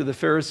Jesus talked to the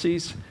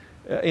Pharisees?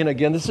 And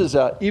again, this is,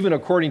 even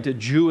according to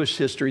Jewish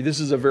history, this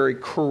is a very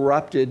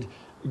corrupted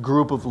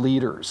group of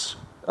leaders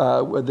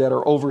that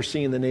are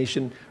overseeing the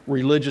nation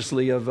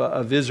religiously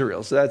of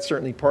Israel. So that's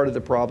certainly part of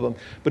the problem.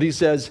 But he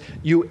says,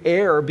 you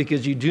err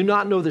because you do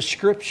not know the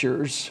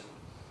Scriptures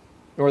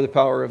nor the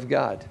power of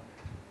God.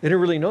 They didn't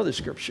really know the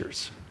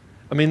Scriptures.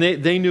 I mean,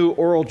 they knew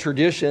oral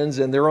traditions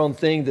and their own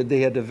thing that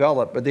they had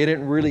developed, but they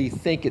didn't really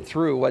think it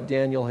through what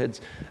Daniel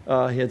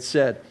had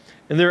said.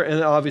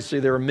 And obviously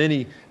there are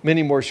many,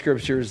 many more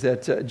Scriptures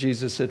that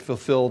Jesus had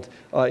fulfilled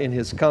in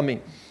his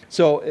coming.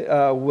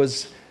 So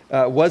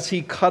was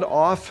he cut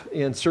off?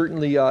 And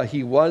certainly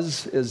he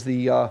was, as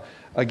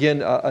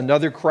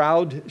another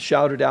crowd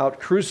shouted out,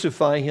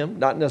 crucify him.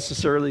 Not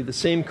necessarily the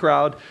same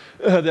crowd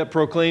that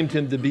proclaimed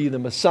him to be the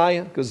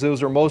Messiah, because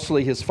those are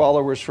mostly his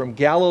followers from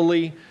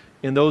Galilee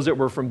and those that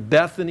were from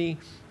Bethany,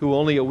 who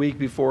only a week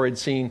before had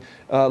seen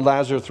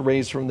Lazarus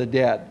raised from the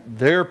dead.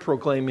 They're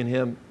proclaiming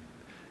him,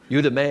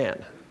 you the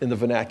man, in the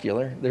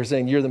vernacular. They're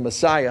saying, you're the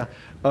Messiah.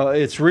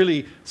 It's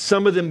really,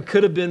 some of them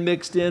could have been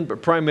mixed in,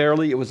 but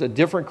primarily it was a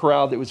different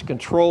crowd that was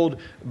controlled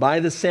by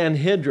the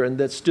Sanhedrin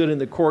that stood in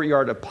the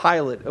courtyard of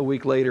Pilate a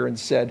week later and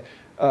said,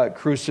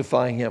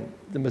 crucify him.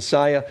 The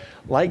Messiah,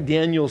 like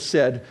Daniel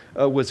said,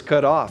 was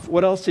cut off.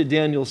 What else did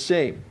Daniel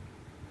say?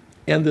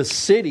 And the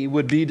city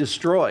would be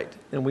destroyed.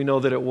 And we know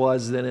that it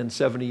was then in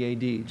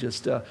 70 AD,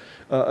 just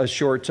a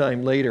short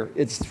time later.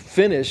 It's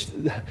finished.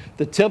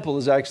 The temple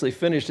is actually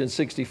finished in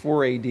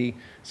 64 AD.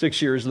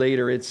 6 years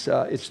later, it's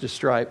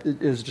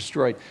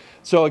destroyed.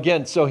 So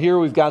again, here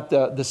we've got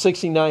the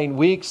 69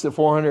 weeks, the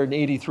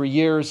 483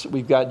 years.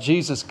 We've got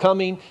Jesus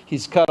coming.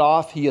 He's cut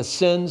off. He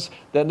ascends.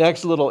 That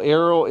next little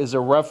arrow is a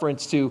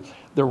reference to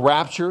the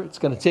rapture. It's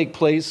going to take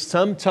place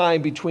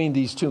sometime between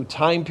these two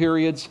time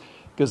periods,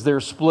 because they're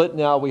split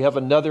now. We have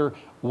another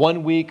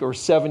 1 week or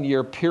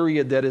 7-year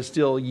period that is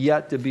still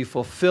yet to be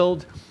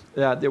fulfilled,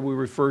 that we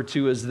refer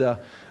to as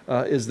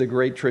the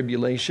Great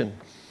Tribulation.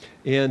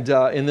 And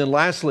then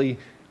lastly,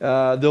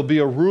 there'll be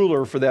a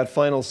ruler for that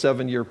final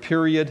 7-year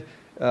period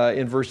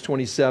in verse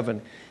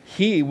 27.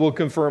 He will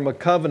confirm a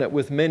covenant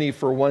with many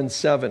for 1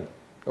 7,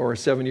 or a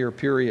 7-year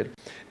period.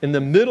 In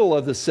the middle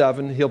of the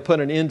 7, he'll put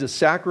an end to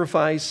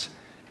sacrifice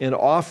and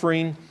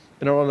offering,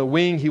 and on the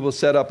wing he will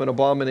set up an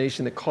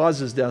abomination that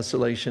causes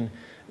desolation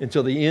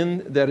until the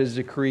end that is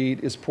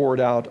decreed is poured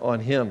out on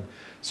him.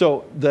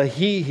 So the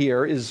he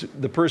here is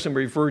the person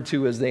referred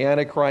to as the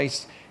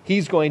Antichrist.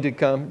 He's going to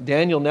come.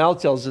 Daniel now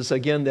tells us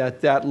again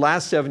that that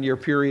last 7-year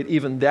period,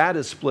 even that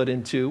is split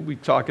in two. We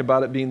talk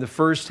about it being the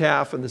first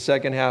half and the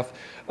second half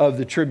of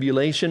the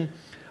tribulation.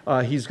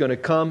 He's going to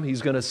come.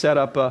 He's going to set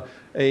up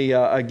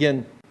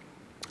again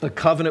a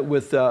covenant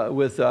with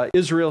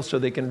Israel so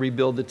they can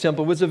rebuild the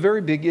temple. It was a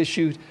very big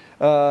issue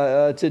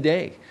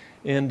today.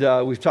 And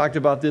we've talked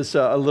about this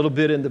a little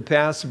bit in the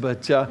past,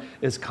 but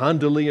as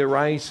Condoleezza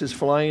Rice is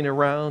flying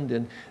around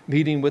and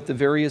meeting with the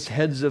various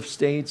heads of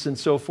states and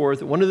so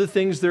forth, one of the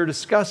things they're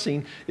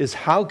discussing is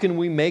how can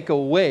we make a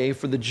way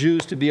for the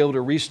Jews to be able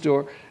to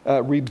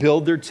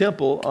rebuild their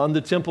temple on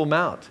the Temple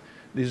Mount.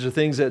 These are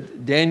things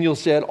that Daniel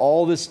said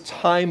all this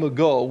time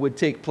ago would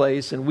take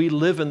place, and we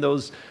live in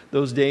those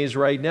days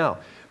right now.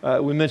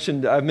 I've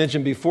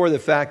mentioned before the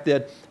fact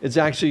that it's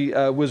actually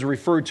was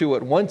referred to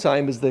at one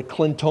time as the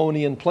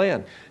Clintonian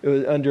plan. It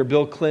was under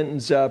Bill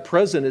Clinton's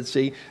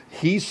presidency.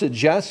 He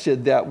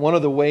suggested that one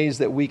of the ways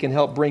that we can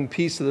help bring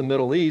peace to the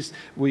Middle East,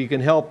 we can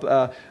help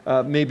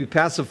maybe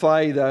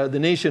pacify the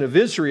nation of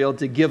Israel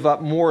to give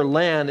up more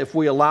land if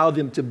we allow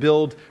them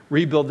to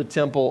rebuild the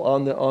temple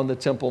on the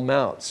Temple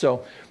Mount.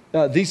 So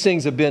these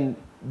things have been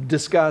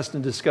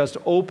discussed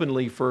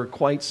openly for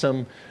quite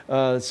some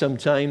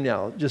time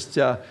now. Just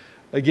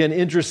again,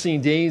 interesting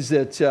days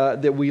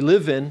that we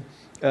live in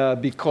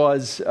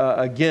because,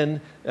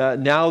 again,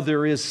 now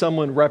there is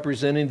someone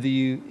representing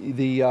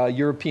the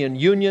European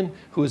Union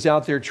who is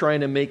out there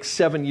trying to make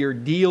 7-year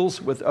deals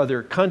with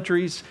other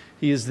countries.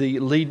 He is the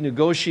lead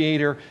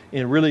negotiator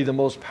and really the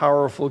most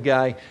powerful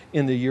guy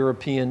in the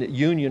European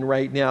Union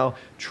right now,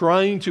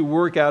 trying to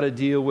work out a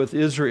deal with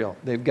Israel.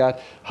 They've got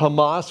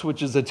Hamas,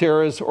 which is a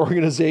terrorist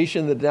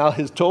organization that now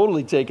has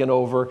totally taken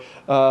over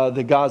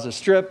the Gaza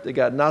Strip. They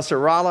got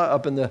Nasrallah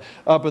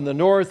up in the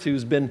north,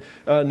 who's been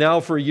now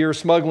for a year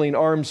smuggling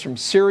arms from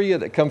Syria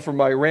that come from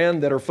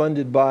Iran that are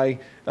funded by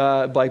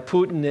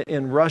Putin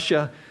and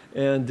Russia,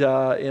 and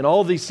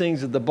all these things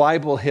that the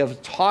Bible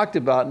have talked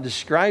about and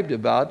described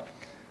about.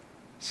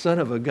 Son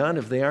of a gun,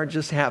 if they aren't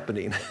just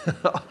happening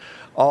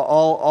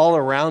all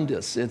around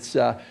us. It's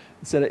a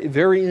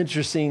very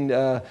interesting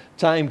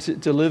time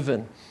to live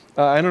in.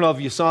 I don't know if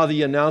you saw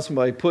the announcement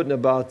by Putin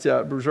about,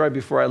 it was right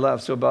before I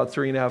left, so about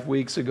 3.5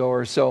 weeks ago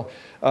or so,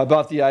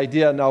 about the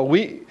idea. Now,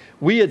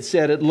 we had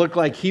said it looked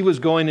like he was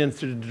going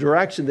into the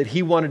direction that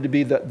he wanted to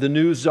be the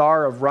new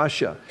czar of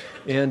Russia.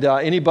 And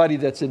anybody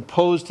that's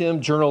imposed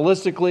him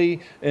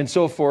journalistically and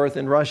so forth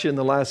in Russia in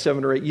the last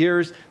 7 or 8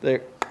 years,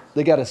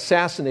 they got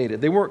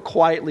assassinated. They weren't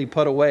quietly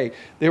put away.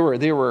 They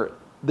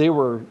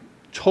were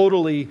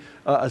totally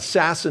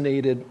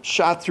assassinated,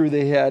 shot through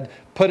the head,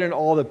 put in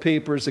all the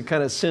papers to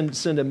kind of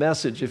send a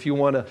message. If you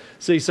want to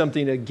say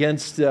something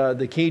against the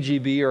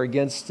KGB or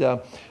against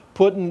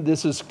Putin,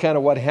 this is kind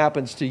of what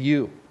happens to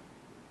you.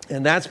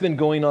 And that's been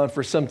going on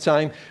for some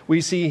time. We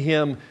see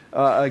him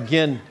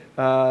again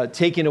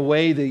taking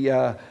away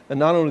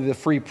not only the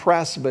free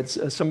press, but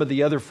some of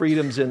the other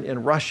freedoms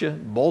in Russia,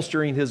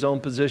 bolstering his own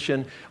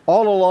position,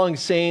 all along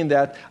saying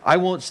that I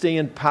won't stay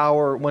in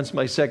power once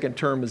my second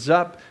term is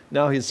up.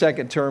 Now his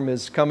second term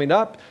is coming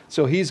up,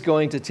 so he's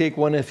going to take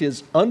one of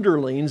his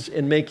underlings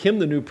and make him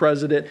the new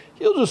president.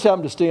 He'll just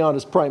happen to stay on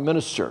as prime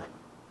minister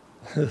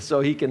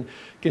so he can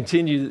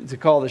continue to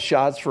call the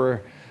shots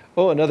for,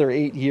 another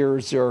 8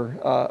 years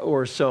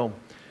or so.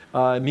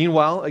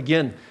 Meanwhile,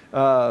 again,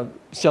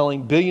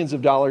 selling billions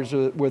of dollars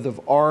worth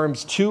of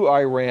arms to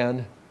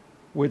Iran,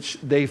 which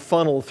they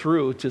funnel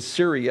through to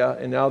Syria,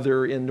 and now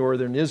they're in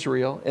northern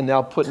Israel. And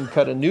now Putin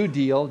cut a new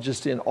deal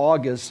just in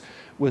August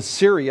with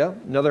Syria,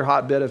 another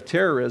hotbed of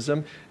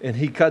terrorism, and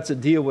he cuts a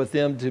deal with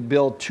them to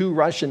build 2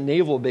 Russian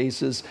naval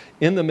bases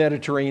in the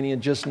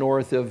Mediterranean just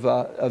north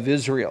of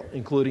Israel,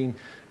 including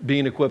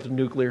being equipped with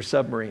nuclear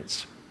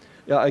submarines.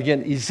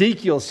 Again,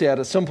 Ezekiel said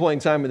at some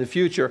point in time in the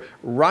future,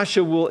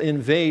 Russia will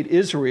invade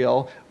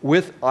Israel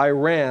with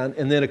Iran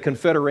and then a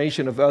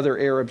confederation of other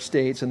Arab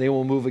states, and they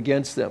will move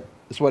against them.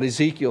 That's what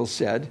Ezekiel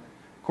said.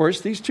 Of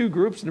course, these two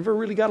groups never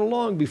really got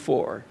along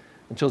before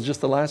until just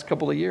the last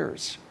couple of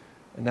years.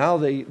 And now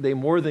they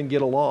more than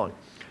get along.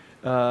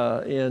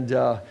 And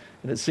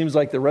it seems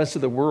like the rest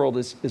of the world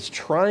is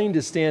trying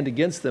to stand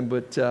against them,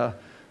 but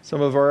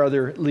some of our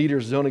other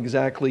leaders don't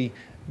exactly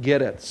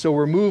get it. So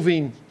we're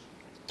moving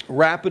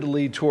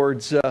rapidly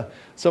towards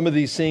some of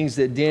these things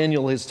that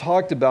Daniel has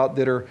talked about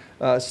that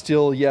are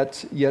still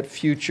yet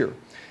future.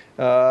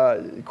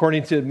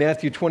 According to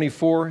Matthew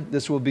 24,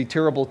 this will be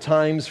terrible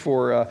times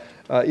for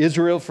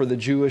Israel, for the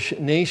Jewish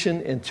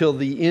nation, until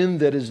the end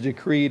that is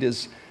decreed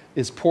is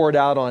poured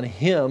out on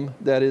him,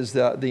 that is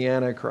the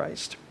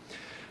Antichrist.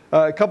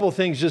 A couple of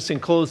things just in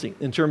closing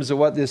in terms of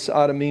what this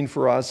ought to mean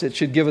for us. It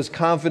should give us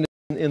confidence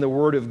in the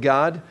Word of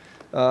God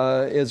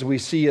as we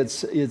see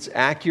its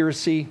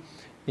accuracy.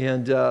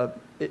 And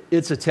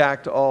it's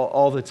attacked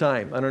all the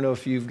time. I don't know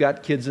if you've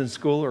got kids in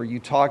school or you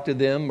talk to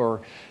them,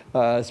 or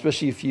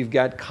especially if you've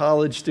got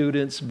college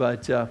students,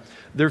 but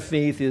their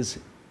faith is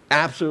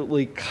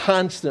absolutely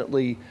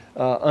constantly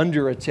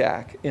under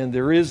attack. And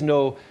there is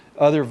no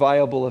other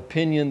viable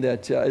opinion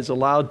that is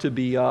allowed to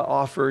be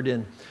offered,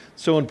 and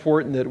so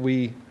important that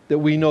we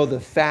know the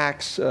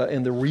facts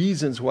and the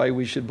reasons why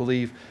we should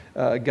believe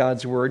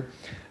God's word.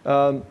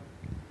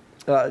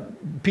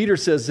 Peter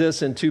says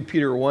this in 2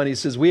 Peter 1. He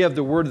says, "We have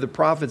the word of the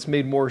prophets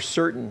made more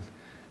certain,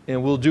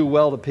 and we'll do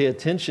well to pay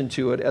attention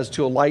to it as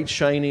to a light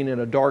shining in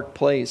a dark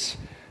place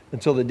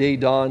until the day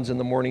dawns and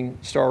the morning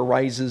star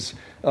rises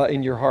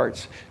in your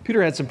hearts."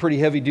 Peter had some pretty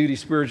heavy-duty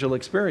spiritual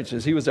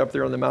experiences. He was up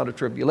there on the Mount of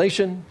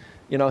Tribulation.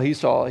 You know, he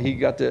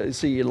got to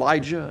see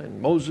Elijah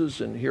and Moses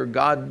and hear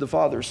God the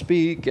Father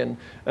speak and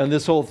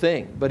this whole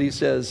thing. But he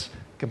says,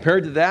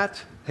 compared to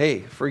that, hey,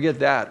 forget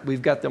that.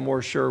 We've got the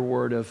more sure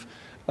word of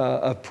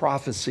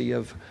prophecy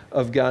of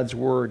God's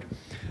word.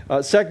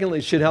 Secondly,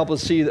 it should help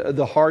us see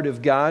the heart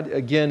of God.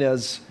 Again,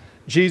 as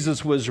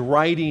Jesus was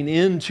riding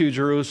into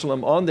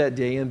Jerusalem on that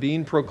day and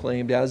being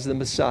proclaimed as the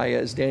Messiah,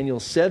 as Daniel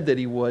said that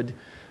he would,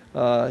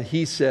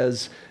 he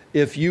says,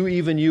 "If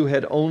you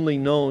had only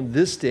known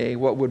this day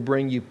what would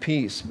bring you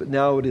peace, but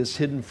now it is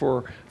hidden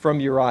from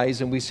your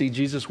eyes." And we see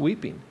Jesus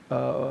weeping.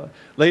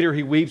 Later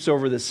he weeps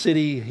over the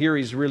city. Here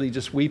he's really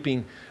just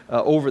weeping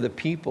over the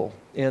people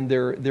and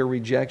their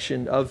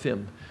rejection of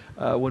him.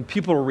 When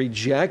people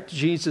reject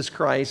Jesus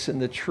Christ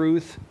and the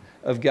truth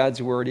of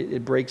God's word,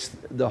 it breaks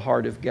the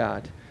heart of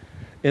God.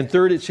 And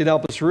third, it should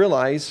help us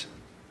realize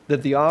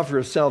that the offer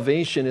of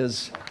salvation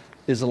is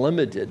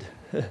limited.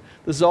 This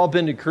has all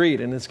been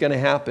decreed, and it's going to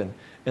happen.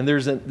 And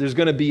there's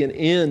going to be an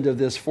end of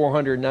this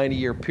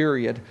 490-year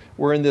period.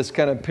 We're in this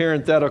kind of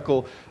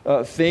parenthetical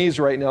phase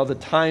right now, the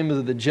time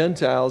of the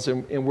Gentiles,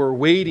 and we're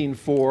waiting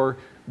for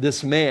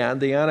this man,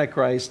 the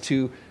Antichrist,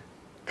 to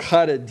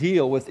cut a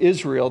deal with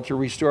Israel to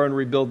restore and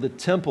rebuild the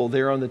temple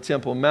there on the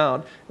Temple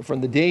Mount.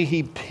 From the day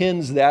he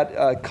pins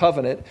that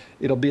covenant,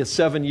 it'll be a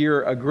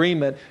 7-year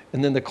agreement,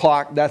 and then the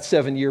clock, that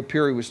 7-year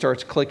period,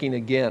 starts clicking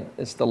again.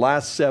 It's the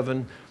last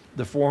 7.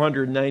 The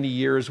 490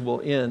 years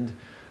will end.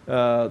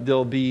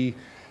 There'll be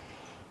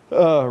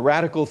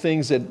radical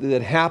things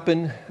that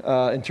happen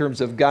in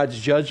terms of God's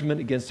judgment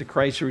against the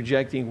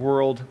Christ-rejecting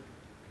world.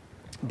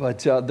 But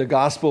the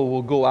gospel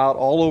will go out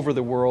all over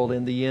the world.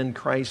 In the end,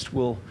 Christ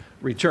will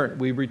return.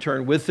 We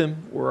return with him.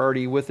 We're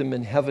already with him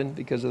in heaven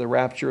because of the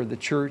rapture of the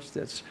church.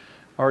 That's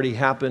already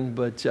happened,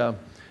 but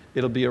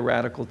it'll be a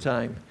radical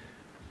time.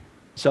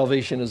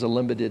 Salvation is a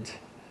limited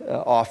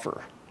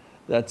offer.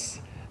 That's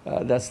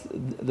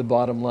the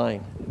bottom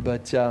line.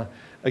 But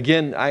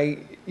again,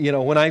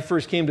 when I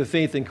first came to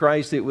faith in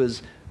Christ, it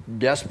was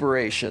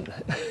desperation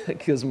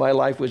because my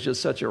life was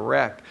just such a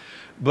wreck.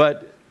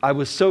 But I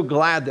was so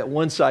glad that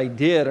once I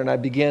did and I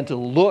began to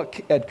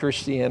look at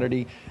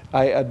Christianity,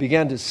 I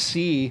began to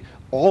see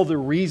all the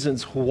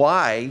reasons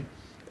why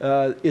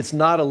it's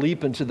not a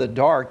leap into the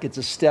dark, it's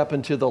a step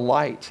into the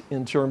light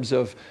in terms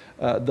of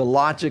the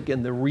logic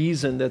and the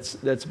reason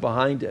that's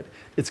behind it.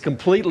 It's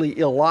completely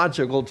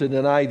illogical to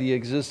deny the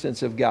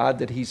existence of God,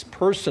 that he's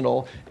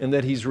personal and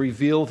that he's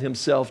revealed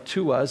himself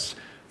to us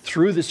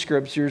through the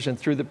scriptures and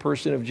through the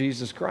person of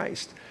Jesus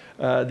Christ.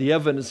 The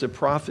evidence of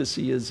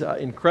prophecy is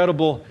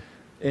incredible,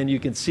 and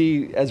you can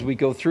see as we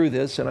go through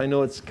this, and I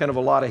know it's kind of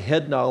a lot of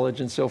head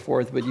knowledge and so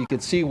forth, but you can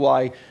see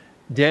why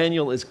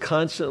Daniel is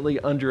constantly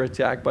under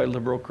attack by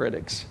liberal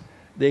critics.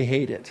 They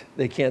hate it.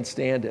 They can't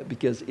stand it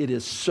because it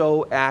is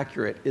so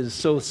accurate. It is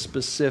so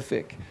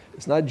specific.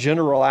 It's not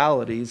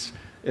generalities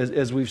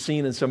as we've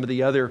seen in some of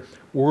the other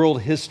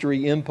world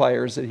history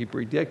empires that he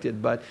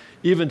predicted, but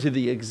even to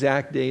the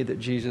exact day that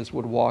Jesus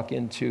would walk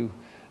into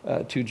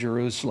to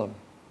Jerusalem.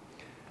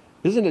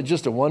 Isn't it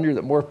just a wonder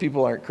that more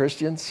people aren't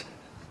Christians?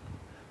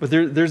 But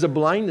there's a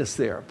blindness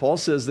there. Paul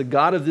says the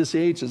God of this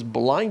age has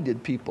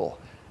blinded people,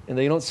 and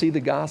they don't see the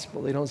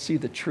gospel. They don't see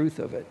the truth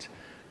of it.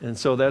 And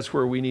so that's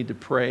where we need to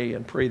pray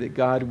and pray that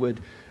God would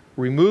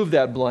remove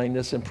that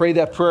blindness and pray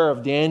that prayer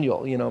of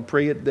Daniel,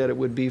 pray that it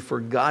would be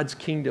for God's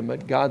kingdom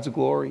and God's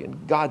glory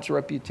and God's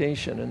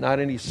reputation and not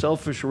any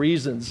selfish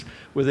reasons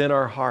within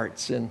our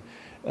hearts. And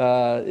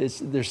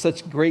there's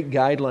such great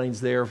guidelines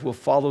there. If we'll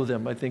follow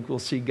them, I think we'll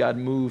see God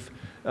move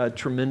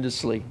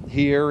tremendously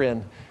here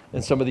and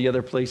some of the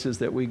other places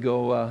that we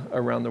go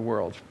around the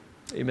world.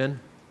 Amen.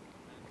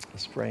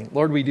 Let's pray.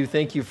 Lord, we do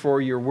thank you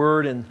for your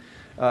word and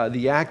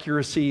the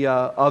accuracy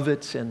of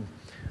it. And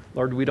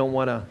Lord, we don't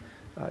want to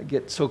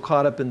get so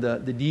caught up in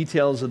the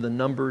details of the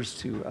numbers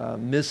to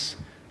miss,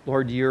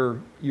 Lord,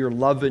 your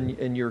love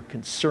and your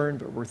concern.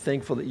 But we're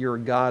thankful that you're a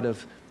God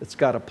that's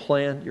got a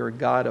plan. You're a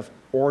God of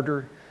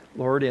order,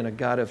 Lord, and a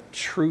God of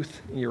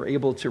truth. And you're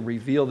able to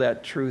reveal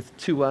that truth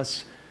to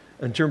us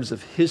in terms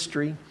of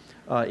history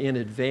in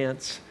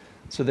advance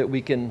so that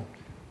we can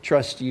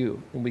trust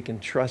you and we can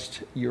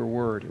trust your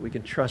word. We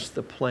can trust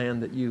the plan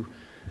that you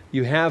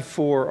have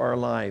for our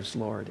lives,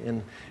 Lord.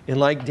 And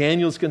like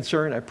Daniel's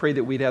concern, I pray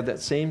that we'd have that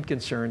same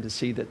concern to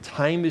see that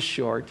time is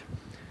short.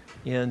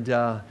 And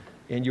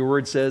your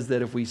word says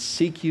that if we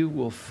seek you,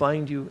 we'll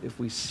find you if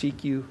we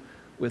seek you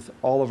with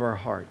all of our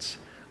hearts.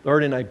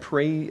 Lord, and I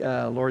pray,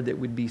 Lord, that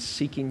we'd be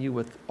seeking you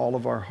with all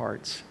of our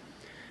hearts.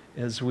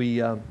 As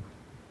we,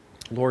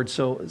 Lord,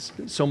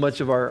 so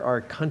much of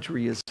our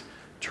country is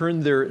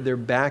turn their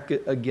back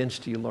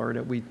against you, Lord.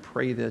 And we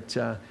pray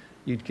that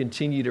you'd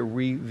continue to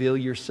reveal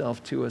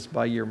yourself to us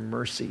by your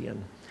mercy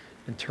and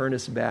turn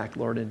us back,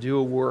 Lord, and do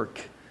a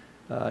work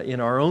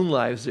in our own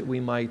lives that we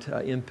might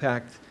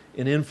impact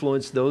and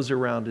influence those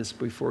around us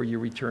before you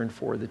return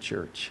for the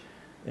church.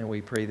 And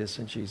we pray this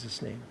in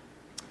Jesus' name.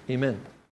 Amen.